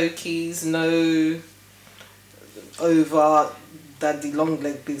 No pokies, no over daddy long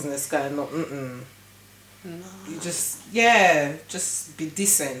leg business going on. No. You just be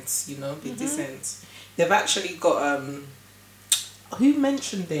decent, be decent. They've actually got who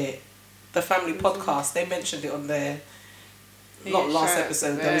mentioned it? The Family Podcast. They mentioned it on their not last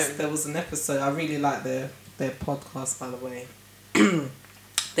episode. There was an episode. I really like their podcast, by the way.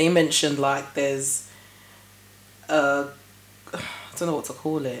 They mentioned like there's I don't know what to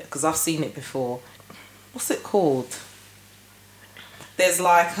call it because I've seen it before. What's it called? There's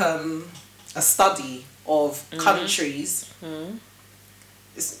like a study of countries.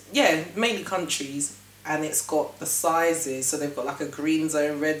 It's mainly countries, and it's got the sizes. So they've got like a green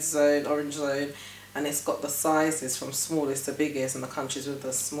zone, red zone, orange zone, and it's got the sizes from smallest to biggest, and the countries with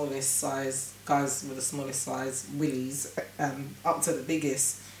the smallest size, guys with the smallest size willies, up to the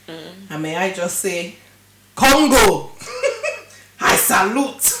biggest. And may I just say, Congo, I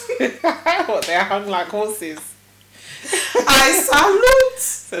salute. What, they're hung like horses? I salute.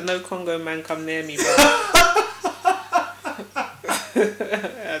 So no Congo man come near me, bro.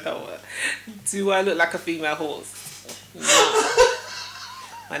 I don't want. Do I look like a female horse? No.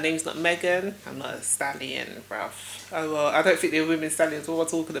 My name's not Megan. I'm not a stallion, bruv. Oh well, I don't think they're women stallions. What am I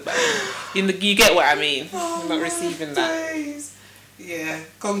talking about? You get what I mean. I'm not receiving that. Yeah,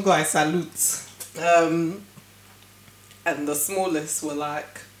 Congo, I salute. And the smallest were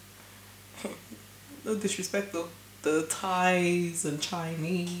like, no disrespect though, the Thais and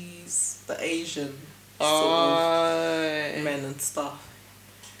Chinese, the Asian sort of men and stuff.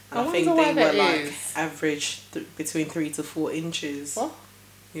 And I think they were like average between 3 to 4 inches. What?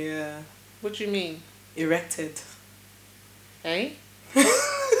 Yeah. What do you mean? Erected. Eh? Look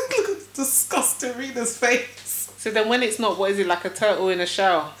at disgusting Rena's face. So then when it's not, what is it, like a turtle in a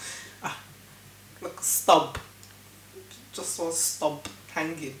shell? Like a stub. Just one stub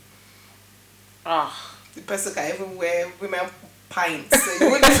hanging. The person can even wear women pints. So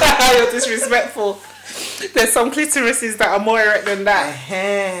you're disrespectful. There's some clitorises that are more erect than that.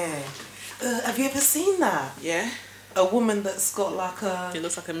 Have you ever seen that? Yeah. A woman that's got like a... It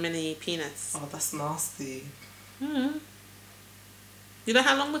looks like a mini penis. Oh, that's nasty. You know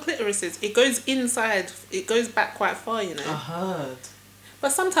how long the clitoris is? It goes inside. It goes back quite far, you know. I heard.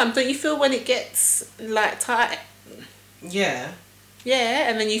 But sometimes, don't you feel when it gets like tight? Yeah. Yeah,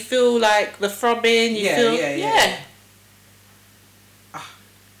 and then you feel like the throbbing. Yeah.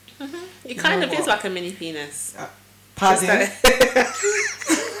 It kind of is like a mini penis. Pardon?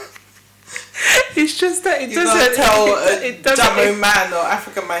 It's just that it you doesn't tell a Jamo man or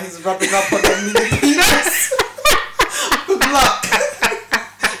African man who's rubbing up on a mini penis. Good luck.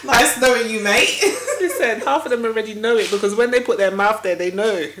 Nice knowing you, mate. Listen, half of them already know it because when they put their mouth there, they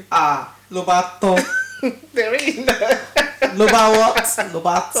know. Lobato. There ain't no. Loba what?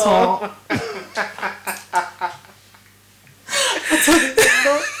 Lobato.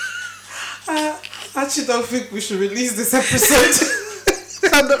 I actually don't think we should release this episode.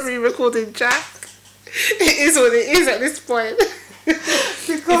 I'm not re-recording, Jack. It is what it is at this point.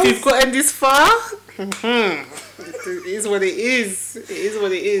 Because if you've gotten this far, it is what it is. It is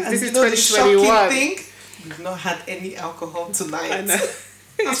what it is. This is 2021. Thing, we've not had any alcohol tonight. I know.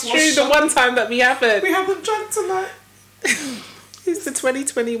 It's true. The one time that we haven't. We haven't drunk tonight. It's the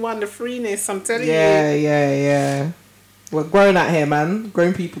 2021, the freeness. I'm telling you. Yeah. We're grown out here, man.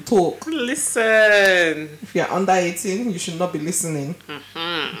 Grown people talk. Listen. If you're under 18, you should not be listening.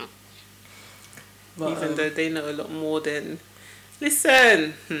 But, even though they know a lot more than...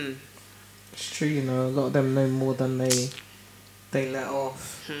 Listen. It's true, you know. A lot of them know more than they let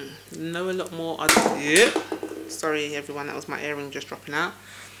off. Know a lot more. Sorry, everyone. That was my earring just dropping out.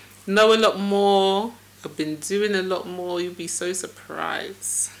 Know a lot more. I've been doing a lot more. You'll be so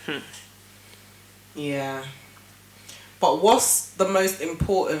surprised. Yeah. But what's the most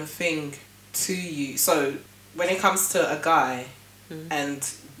important thing to you? So when it comes to a guy and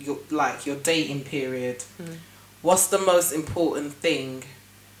your dating period, what's the most important thing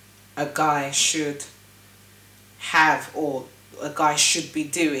a guy should have or a guy should be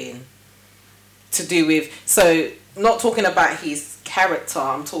doing to do with... So not talking about his character,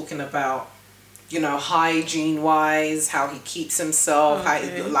 I'm talking about hygiene wise, how he keeps himself, how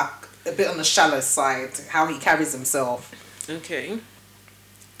he, like a bit on the shallow side, how he carries himself. Okay.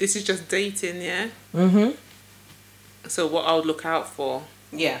 This is just dating, yeah? Mm-hmm. So what I would look out for?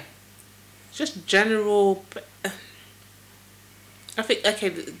 Yeah. Just general... I think,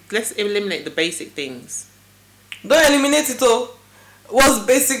 okay, let's eliminate the basic things. Don't eliminate it all. What's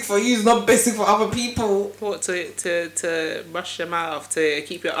basic for you is not basic for other people. What, to brush your mouth, to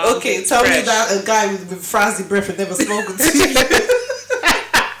keep your arms Okay, tell fresh. me that a guy with frowsy breath had never spoken to you.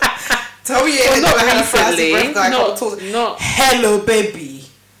 Tell me you never had a frowsy breath guy come talk. Not. Hello, baby.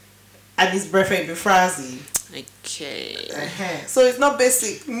 And his breath ain't been frowsy. Okay. So it's not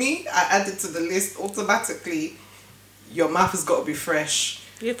basic. Me, I add it to the list automatically. Your mouth has got to be fresh.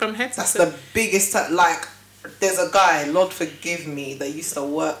 Yeah, from head to That's the biggest... Like, there's a guy, Lord forgive me, that used to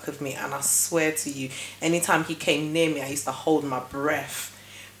work with me, and I swear to you, anytime he came near me, I used to hold my breath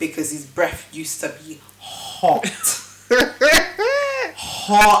because his breath used to be hot.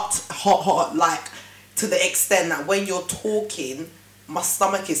 hot, like to the extent that when you're talking, my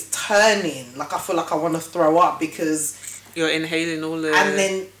stomach is turning. Like I feel like I want to throw up because... You're inhaling all the... And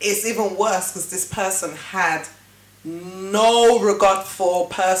then it's even worse because this person had no regard for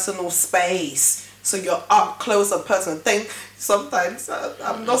personal space. So you're up close and personal. Sometimes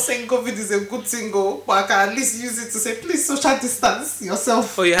I'm not saying COVID is a good thing, but I can at least use it to say, please social distance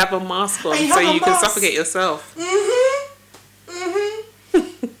yourself. Or you have a mask on so you can suffocate yourself.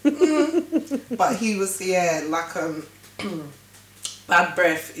 But he was, like bad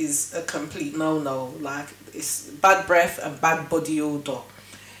breath is a complete no. Like it's bad breath and bad body odor.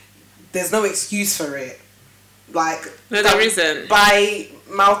 There's no excuse for it. Like no, there isn't. Buy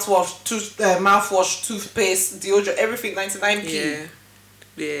mouthwash, toothpaste, deodorant, everything 99p.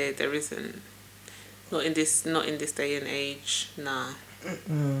 Yeah, there isn't. Not in this day and age. Nah.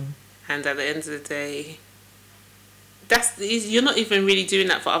 Mm-mm. And at the end of the day, you're not even really doing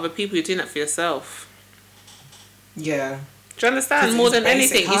that for other people. You're doing that for yourself. Yeah. Do you understand? More than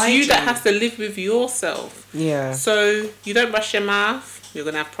anything, it's you that has to live with yourself. Yeah. So you don't brush your mouth, you're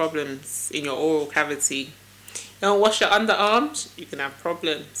gonna have problems in your oral cavity. You don't wash your underarms, you can have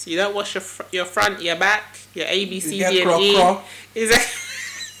problems. You don't wash your front, your back, your A, B, C, D, and E.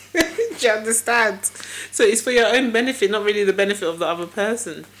 Do you understand? So it's for your own benefit, not really the benefit of the other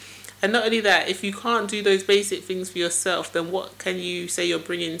person. And not only that, if you can't do those basic things for yourself, then what can you say you're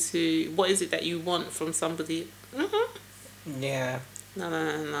bringing to... What is it that you want from somebody? Yeah.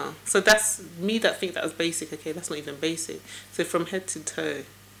 No. So that's me that think that was basic. Okay, that's not even basic. So from head to toe,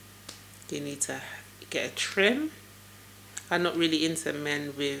 you need to get a trim. I'm not really into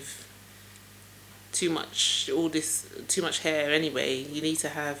men with too much hair anyway. You need to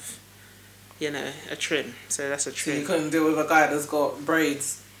have, a trim. So that's a trim. So you couldn't deal with a guy that's got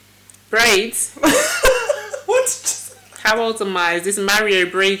braids. Braids? What? How old am I? Is this Mario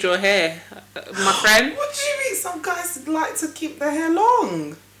braid your hair, my friend? What do you mean? Some guys like to keep their hair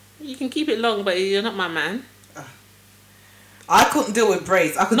long. You can keep it long, but you're not my man. I couldn't deal with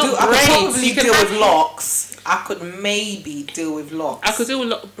braids. I could probably deal with locks. I could maybe deal with locks. I could deal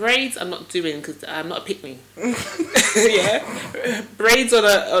with braids. I'm not doing because I'm not a pick-me. Yeah, braids on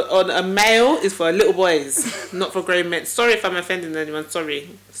a male is for little boys, not for grown men. Sorry if I'm offending anyone. Sorry.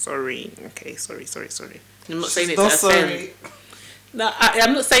 Okay, sorry. I'm not saying it to offend. No,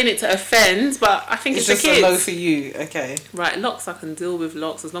 I'm not saying it to offend, but I think it's just for kids. A low for you. Okay. Right, locks I can deal with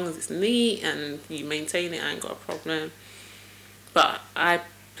locks as long as it's neat and you maintain it. I ain't got a problem. But I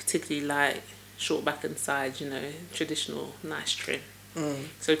particularly like short back and side, traditional, nice trim.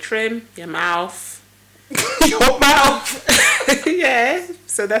 So trim your mouth. Your mouth? Yeah.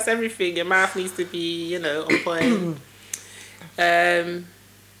 So that's everything. Your mouth needs to be, on point.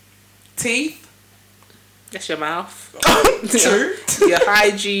 Teeth? That's your mouth. True. Your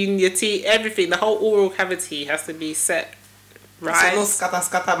hygiene, your teeth, everything. The whole oral cavity has to be set right. So no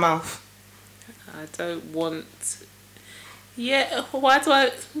scatter mouth. I don't want... Yeah, why do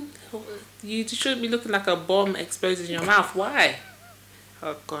I... You shouldn't be looking like a bomb exploded in your mouth. Why?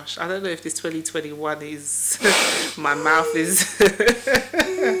 Oh gosh, I don't know if this 2021 is... My mouth is...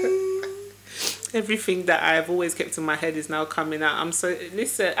 Everything that I've always kept in my head is now coming out.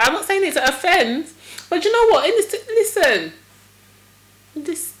 Listen, I'm not saying it to offend, but you know what?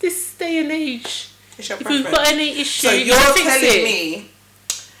 This day and age, if you've got any issue, so you're telling me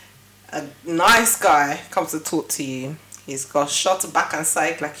a nice guy comes to talk to you. He's got short back and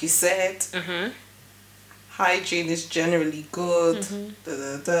side, like you said. Mm-hmm. Hygiene is generally good.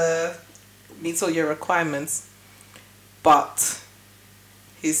 Mm-hmm. Meets all your requirements, but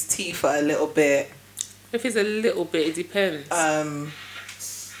his teeth are a little bit. If it's a little bit, it depends.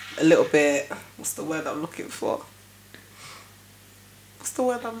 a little bit. What's the word I'm looking for?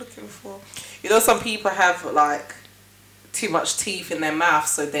 You know, some people have like too much teeth in their mouth,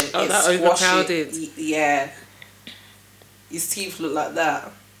 so then that overcrowded. Yeah. His teeth look like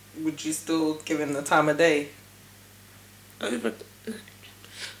that. Would you still give him the time of day?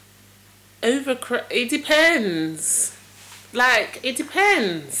 It depends. Like, it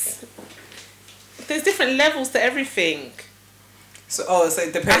depends. There's different levels to everything. So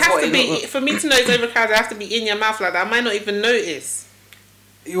it depends what it looks like. For me to know it's overcrowded, I have to be in your mouth like that. I might not even notice.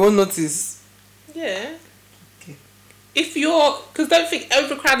 You won't notice? Yeah. Okay. If you're... Because don't think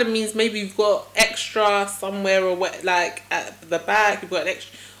overcrowded means maybe you've got extra somewhere or what, like at the back, you've got an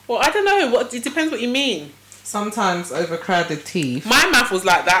extra... Well, I don't know. It depends what you mean. Sometimes overcrowded teeth. My mouth was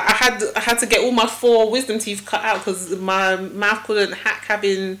like that. I had to get all my 4 wisdom teeth cut out because my mouth couldn't hack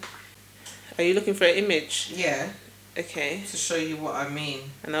having... Are you looking for an image? Yeah. Okay. To show you what I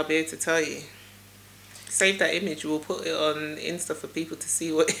mean. And I'll be able to tell you. Save that image. We'll put it on Insta for people to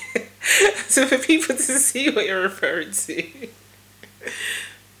see what... so for people to see what you're referring to.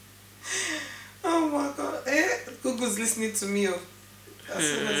 Oh my God. Google's listening to me. As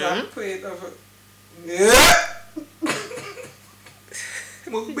soon as I put it over... Yeah.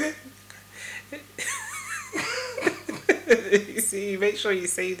 You see, make sure you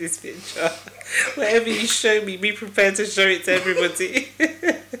save this picture. Whatever you show me, be prepared to show it to everybody.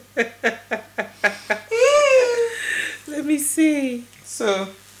 Let me see. So,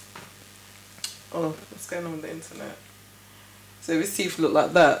 what's going on with the internet? So his teeth look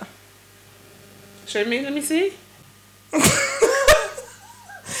like that. Show me, let me see.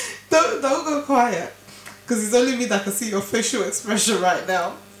 Don't go quiet, because it's only me that can see your facial expression right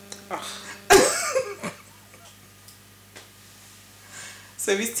now.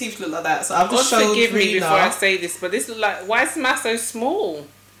 So his teeth look like that. So I've just showed forgive me Rena. before I say this, but this look like, why is his mouth so small?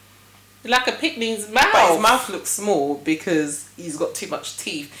 Like a picnic's mouth. But his mouth looks small because he's got too much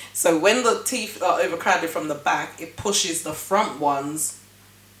teeth. So when the teeth are overcrowded from the back, it pushes the front ones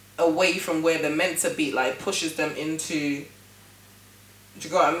away from where they're meant to be. Like, pushes them into... Do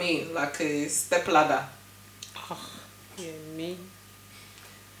you know what I mean? Like a step ladder. Oh, yeah, me.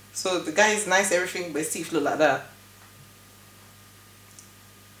 So the guy is nice, everything, but his teeth look like that.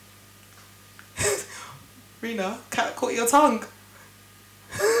 Rena, cat caught your tongue.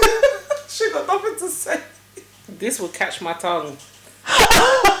 She got nothing to say. This will catch my tongue.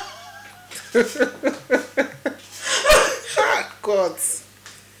 God.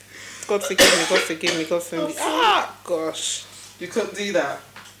 God forgive me, God forgive me, God forgive me. Gosh. You couldn't do that.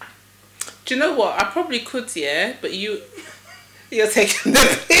 Do you know what? I probably could, yeah, but you're taking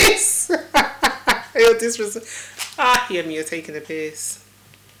the piss. You're disrespectful. Hear me, you're taking the piss.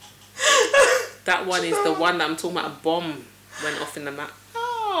 That one is the one that I'm talking about. A bomb went off in the mouth.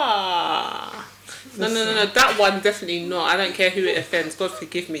 No. That one definitely not. I don't care who it offends. God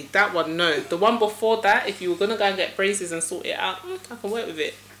forgive me. That one, no. The one before that, if you were going to go and get braces and sort it out, I can work with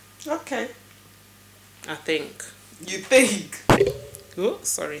it. Okay. I think. You think? Oh,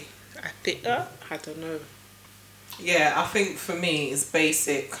 sorry. I don't know. Yeah, I think for me it's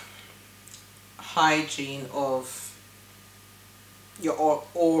basic hygiene of your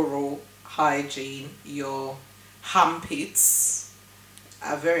oral hygiene, your armpits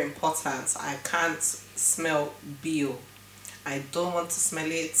are very important. I can't smell BO. I don't want to smell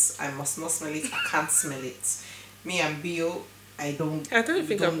it. I must not smell it. I can't smell it. Me and BO, I don't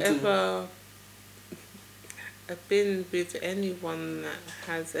think I've ever been with anyone that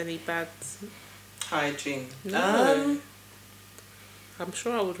has any bad hygiene. No. I'm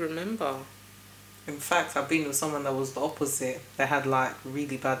sure I would remember. In fact, I've been with someone that was the opposite. They had like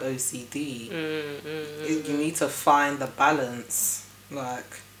really bad OCD. You need to find the balance.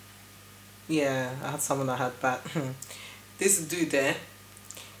 Like, yeah, I had someone that had bad. This dude there,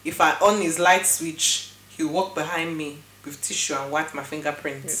 if I on his light switch, he'll walk behind me with tissue and wipe my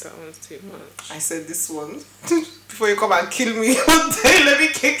fingerprints. Yeah, that one's too much. I said, this one, before you come and kill me one day, let me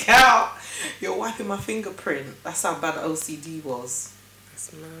kick out. You're wiping my fingerprint. That's how bad OCD was.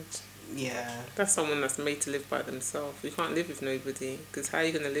 That's mad. Yeah. That's someone that's made to live by themselves. You can't live with nobody, because how are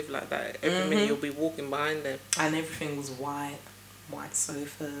you going to live like that? Every minute you'll be walking behind them. And everything was white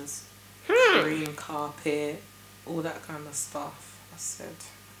sofas, green carpet, all that kind of stuff. I said,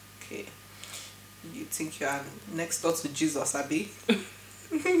 okay, you think you're next door to Jesus, Abby?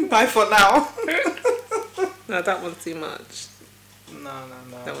 Bye for now. No, that one's too much. No.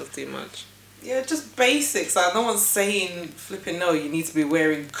 That was too much. Yeah, just basics. Like, no one's saying, flipping, no, you need to be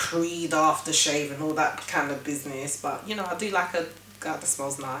wearing Creed aftershave and all that kind of business. But, you know, I do like a guy that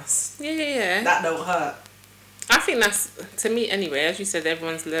smells nice. Yeah. That don't hurt. I think that's, to me anyway, as you said,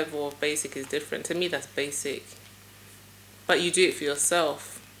 everyone's level of basic is different. To me, that's basic. But you do it for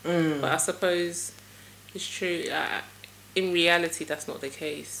yourself. But I suppose it's true. In reality, that's not the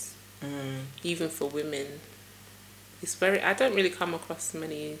case. Even for women. It's very, I don't really come across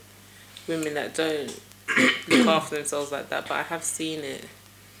many women that don't look after themselves like that, but I have seen it.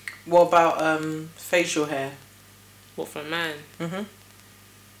 What about facial hair? What, for a man?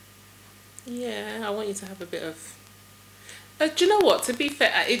 Yeah, I want you to have a bit of... do you know what? To be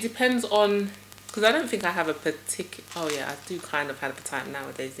fair, it depends on... Because I don't think I have a particular... Oh, yeah, I do kind of have a type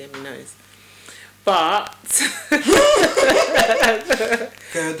nowadays, yeah, me knows. But...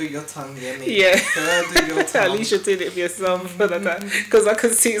 Girdle your tongue, yeah, mate. Yeah. Girdle your tongue. At least you're doing it for yourself. Because I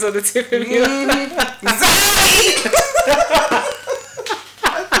can see it's on the tip of your... Exactly!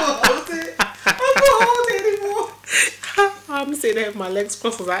 I can't hold it. I can't hold it anymore. I'm sitting there with my legs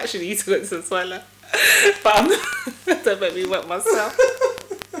crossed because I actually need to go to the toilet. But don't make me wet myself.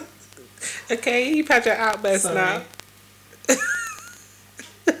 Okay, you've had your outburst now.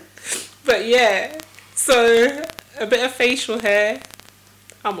 But yeah, so a bit of facial hair,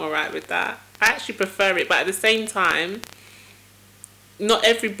 I'm alright with that. I actually prefer it, but at the same time, not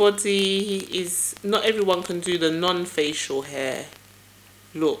everyone can do the non-facial hair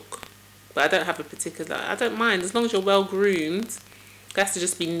look. But I don't have a particular... I don't mind. As long as you're well groomed, it has to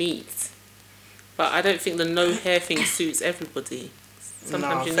just be neat. But I don't think the no hair thing suits everybody.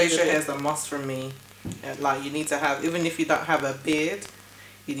 Sometimes no, facial hair is a must for me. Like, you need to have... Even if you don't have a beard,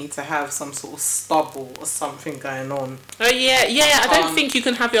 you need to have some sort of stubble or something going on. Oh, yeah. Yeah, I don't think you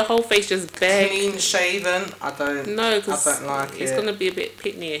can have your whole face just bare. Clean shaven. I don't like it. It's going to be a bit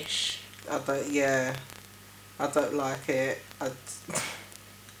pickney-ish. I don't like it. I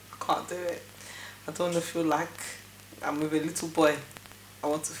can't do it. I don't want to feel like I'm with a little boy. I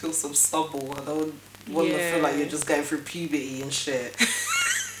want to feel some stubble. I don't want to feel like you're just going through puberty and shit.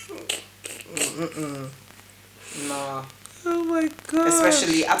 Nah. Oh my god.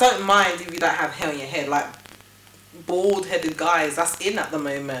 Especially, I don't mind if you don't have hair on your head. Like, bald-headed guys, that's in at the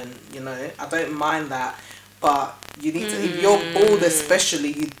moment, you know. I don't mind that. But you need to, if you're bald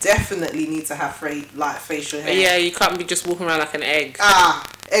especially, you definitely need to have facial hair. Yeah, you can't be just walking around like an egg.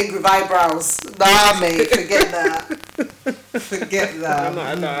 Egg with eyebrows. Nah, mate, forget that. Forget that.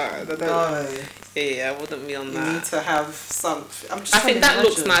 No. Yeah, I wouldn't be on that. You need to have some... I think that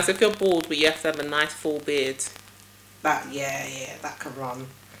looks nice. If you're bald, but you have to have a nice full beard. That can run.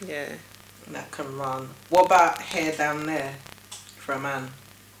 Yeah. That can run. What about hair down there for a man?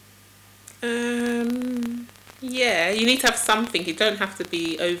 Yeah, you need to have something. You don't have to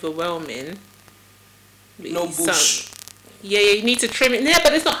be overwhelming. No bush. Yeah, you need to trim it. Yeah,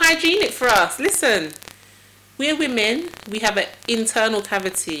 but it's not hygienic for us. Listen, we're women. We have an internal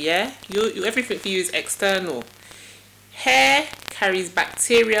cavity. Yeah, everything for you is external. Hair carries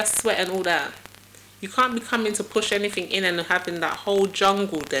bacteria, sweat, and all that. You can't be coming to push anything in and having that whole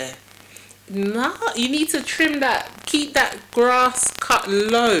jungle there. No, you need to trim that. Keep that grass cut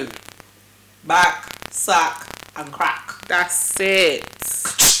low. Back, sack, and crack. That's it.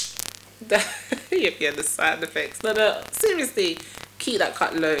 You hear the side effects. No, seriously, keep that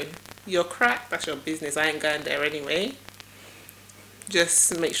cut low. Your crack, that's your business. I ain't going there anyway.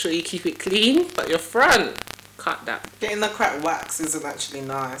 Just make sure you keep it clean, but your front, cut that. Getting the crack wax isn't actually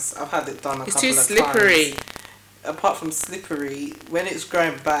nice. I've had it done a couple of times. It's too slippery. Apart from slippery, when it's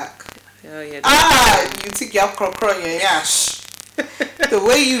growing back. Oh yeah. You think you have crocro in your yash. The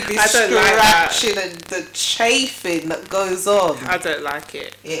way you be scratching and the chafing that goes on. I don't like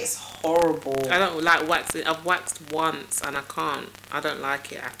it. It's horrible. I don't like waxing. I've waxed once and I can't. I don't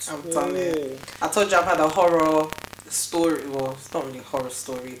like it at all. I've done it. I told you I've had a horror story. Well, it's not really a horror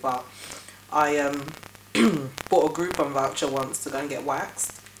story, but I bought a Groupon voucher once to go and get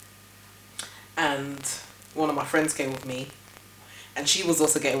waxed. And one of my friends came with me. And she was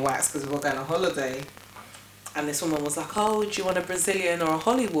also getting waxed because we were going on holiday. And this woman was like, oh, do you want a Brazilian or a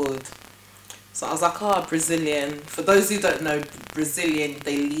Hollywood? So I was like, oh, Brazilian. For those who don't know, Brazilian,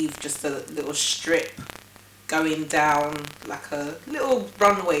 they leave just a little strip going down, like a little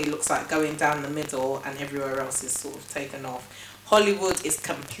runway, looks like, going down the middle, and everywhere else is sort of taken off. Hollywood is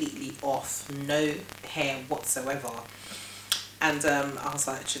completely off. No hair whatsoever. And I was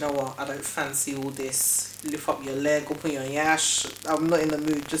like, do you know what? I don't fancy all this. Lift up your leg, open your yash. I'm not in the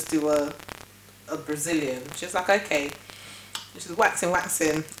mood. Just do a Brazilian. She was like, okay. She was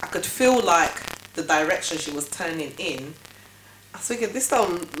waxing. I could feel like the direction she was turning in. I was thinking, this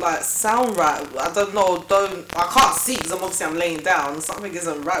don't like sound right. I don't know. I can't see because I'm laying down. Something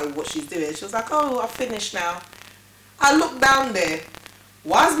isn't right with what she's doing. She was like, oh, I finished now. I looked down there.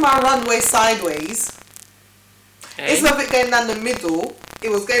 Why is my runway sideways? Instead of it going down the middle, it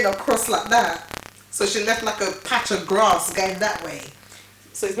was going across like that. So she left like a patch of grass going that way.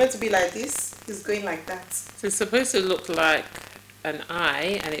 So it's meant to be like this. It's going like that. So it's supposed to look like an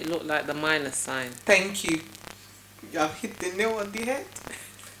eye, and it looked like the minus sign. Thank you. I've hit the nail on the head.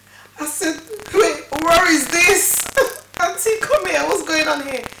 I said, wait, where is this? Auntie, come here. What's going on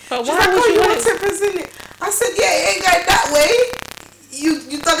here? But She's why like, would you want to Brazilian? I said, yeah, it ain't going that way.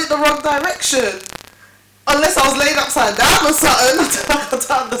 You done it the wrong direction. Unless I was laying upside down or something. I don't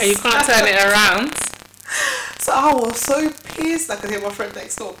understand. And you can't turn it around. So I was so pissed. I could hear my friend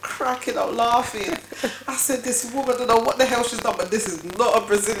next door cracking up laughing. I said, this woman, I don't know what the hell she's done, but this is not a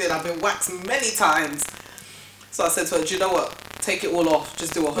Brazilian. I've been waxed many times. So I said to her, do you know what? Take it all off.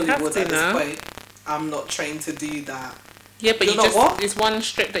 Just do a Hollywood at this point. I'm not trained to do that. Yeah, but you just, what? It's one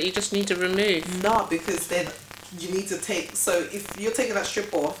strip that you just need to remove. No, because then you need to take, so if you're taking that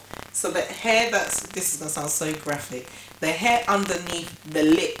strip off, so the hair this is going to sound so graphic, the hair underneath the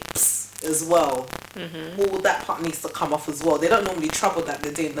lips as well, all that part needs to come off as well. They don't normally trouble that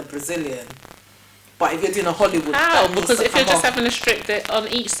they're doing the Brazilian. But if you're doing a Hollywood, how? Because if you're just having a strip that on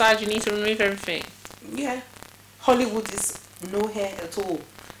each side, you need to remove everything. Yeah. Hollywood is no hair at all.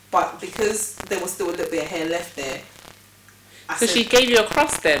 But because there was still a little bit of hair left there. So she gave you a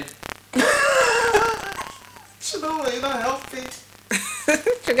cross then? You know what? You're not healthy.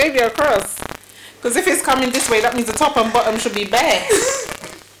 She gave you a cross. Because if it's coming this way, that means the top and bottom should be bare.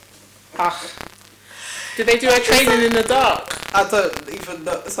 Did they do a training in the dark? I don't even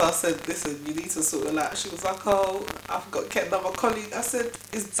know. So I said, listen, you need to sort it out. She was like, oh, I've got to get another colleague. I said,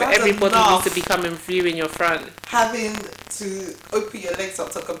 it's so everybody needs to be coming viewing your front. Having to open your legs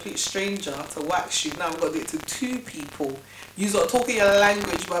up to a complete stranger to wax you. Now I've got to do it to two people. You start talking your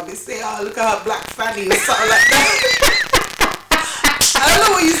language, but they say, oh, look at her black fanny or something like that. I don't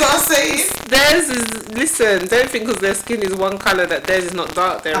know what you start saying. Theirs is, listen, don't think because their skin is one colour that theirs is not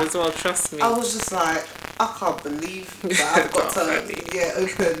dark there as well, trust me. I was just like, I can't believe that I've got to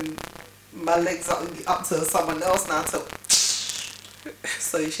open my legs up to someone else now to.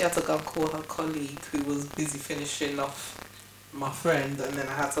 So she had to go and call her colleague who was busy finishing off my friend, and then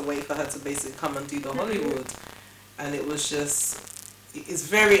I had to wait for her to basically come and do the Hollywood. And it was just, it's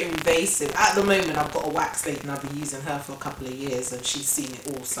very invasive. At the moment I've got a wax lady and I've been using her for a couple of years and she's seen it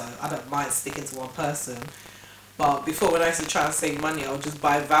also. I don't mind sticking to one person. But before, when I used to try and save money, I would just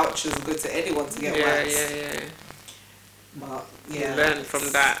buy vouchers and go to anyone to get waxed. Yeah. But yeah, you learned from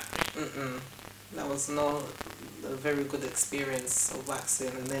that. That was not a very good experience of waxing.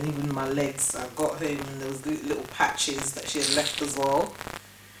 And then even my legs, I got home and there was little patches that she had left as well.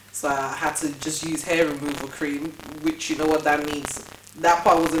 So I had to just use hair removal cream, which you know what that means. That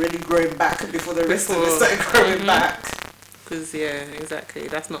part was already growing back before the rest of it started growing back. Because yeah, exactly.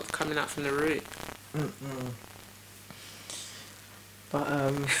 That's not coming out from the root. But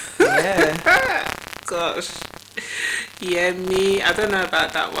yeah. Gosh. Yeah, me. I don't know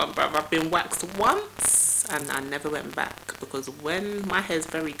about that one, but I've been waxed once and I never went back because when my hair's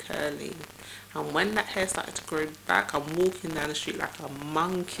very curly. And when that hair started to grow back, I'm walking down the street like a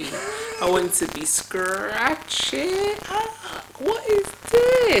monkey. I want to be scratching. What is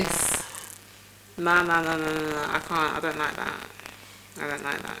this? No. I can't. I don't like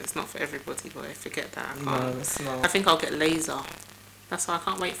that. It's not for everybody, boy. Forget that. I can't. No, it's not. I think I'll get laser. That's why I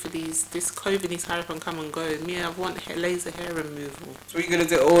can't wait for this COVID needs to hurry up and come and go. Me, I want laser hair removal. So you're going to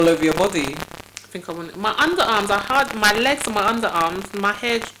do it all over your body? I think I want... My underarms are hard. My legs and my underarms, my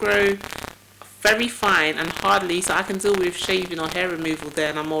hair grow very fine and hardly, so I can deal with shaving or hair removal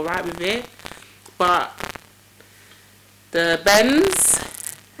there and I'm alright with it. But the bends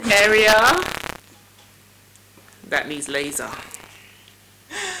area, that needs laser.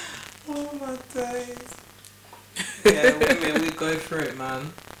 Oh my days. Yeah, women, we go through it,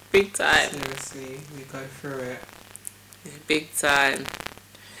 man. Big time. Seriously, we go through it. Big time.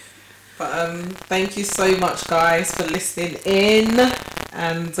 But thank you so much, guys, for listening in.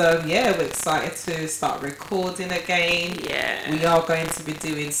 And yeah, we're excited to start recording again. Yeah. We are going to be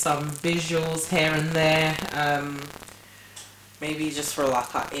doing some visuals here and there. Maybe just for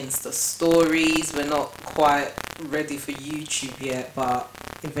like our Insta stories. We're not quite ready for YouTube yet, but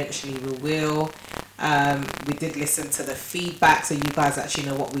eventually we will. We did listen to the feedback, so you guys actually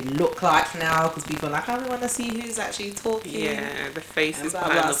know what we look like now, because people are like, I want to see who's actually talking. Yeah, the faces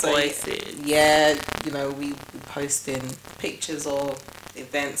behind the voices. Yeah, you know, we posting pictures or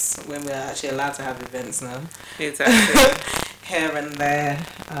events when we're actually allowed to have events now. Exactly. Here and there.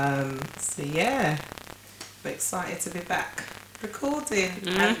 So yeah, we're excited to be back recording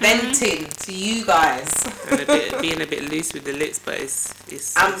and venting to you guys. And being a bit loose with the lips, but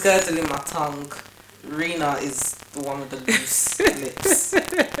it's I'm girdling my tongue. Rena is the one with the loose lips.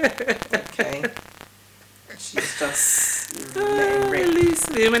 Okay. She's just letting rip.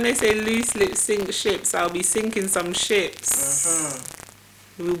 Loosely, when they say loose lips sink ships, I'll be sinking some ships.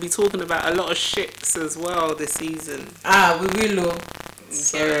 We'll be talking about a lot of ships as well this season. We will.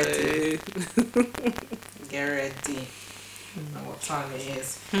 Get ready. Get ready. I don't know what time it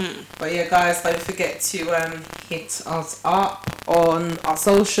is. But yeah, guys, don't forget to hit us up on our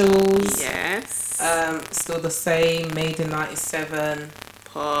socials. Yes. Still the same, Made in 97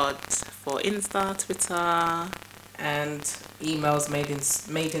 pod for Insta, Twitter, and emails made in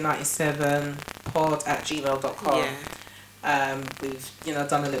 97pod@gmail.com. Yeah. We've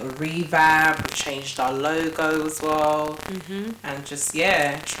done a little revamp, we changed our logo as well, and just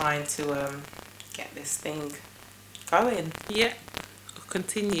trying to get this thing going. Yeah,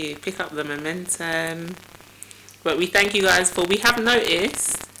 continue, pick up the momentum. But we thank you guys we have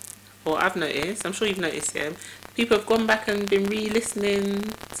noticed, or I've noticed, I'm sure you've noticed, people have gone back and been re-listening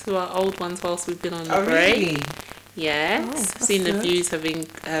to our old ones whilst we've been on the break. Really? Yes, seen the views have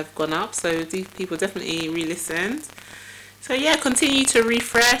gone up, so these people definitely re-listened. So yeah, continue to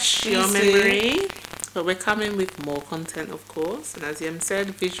refresh your memory. But we're coming with more content, of course. And as Yem said,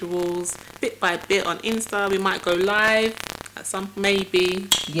 visuals bit by bit on Insta. We might go live at some, maybe.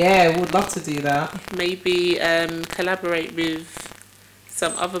 Yeah, we'd love to do that. Maybe collaborate with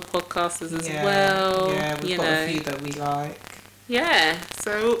some other podcasters as well. Yeah, we've got a few that we like. Yeah,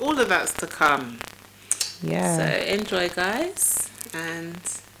 so all of that's to come. Yeah. So enjoy, guys, and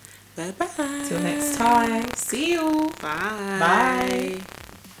bye-bye. Till next time. See you. Bye. Bye.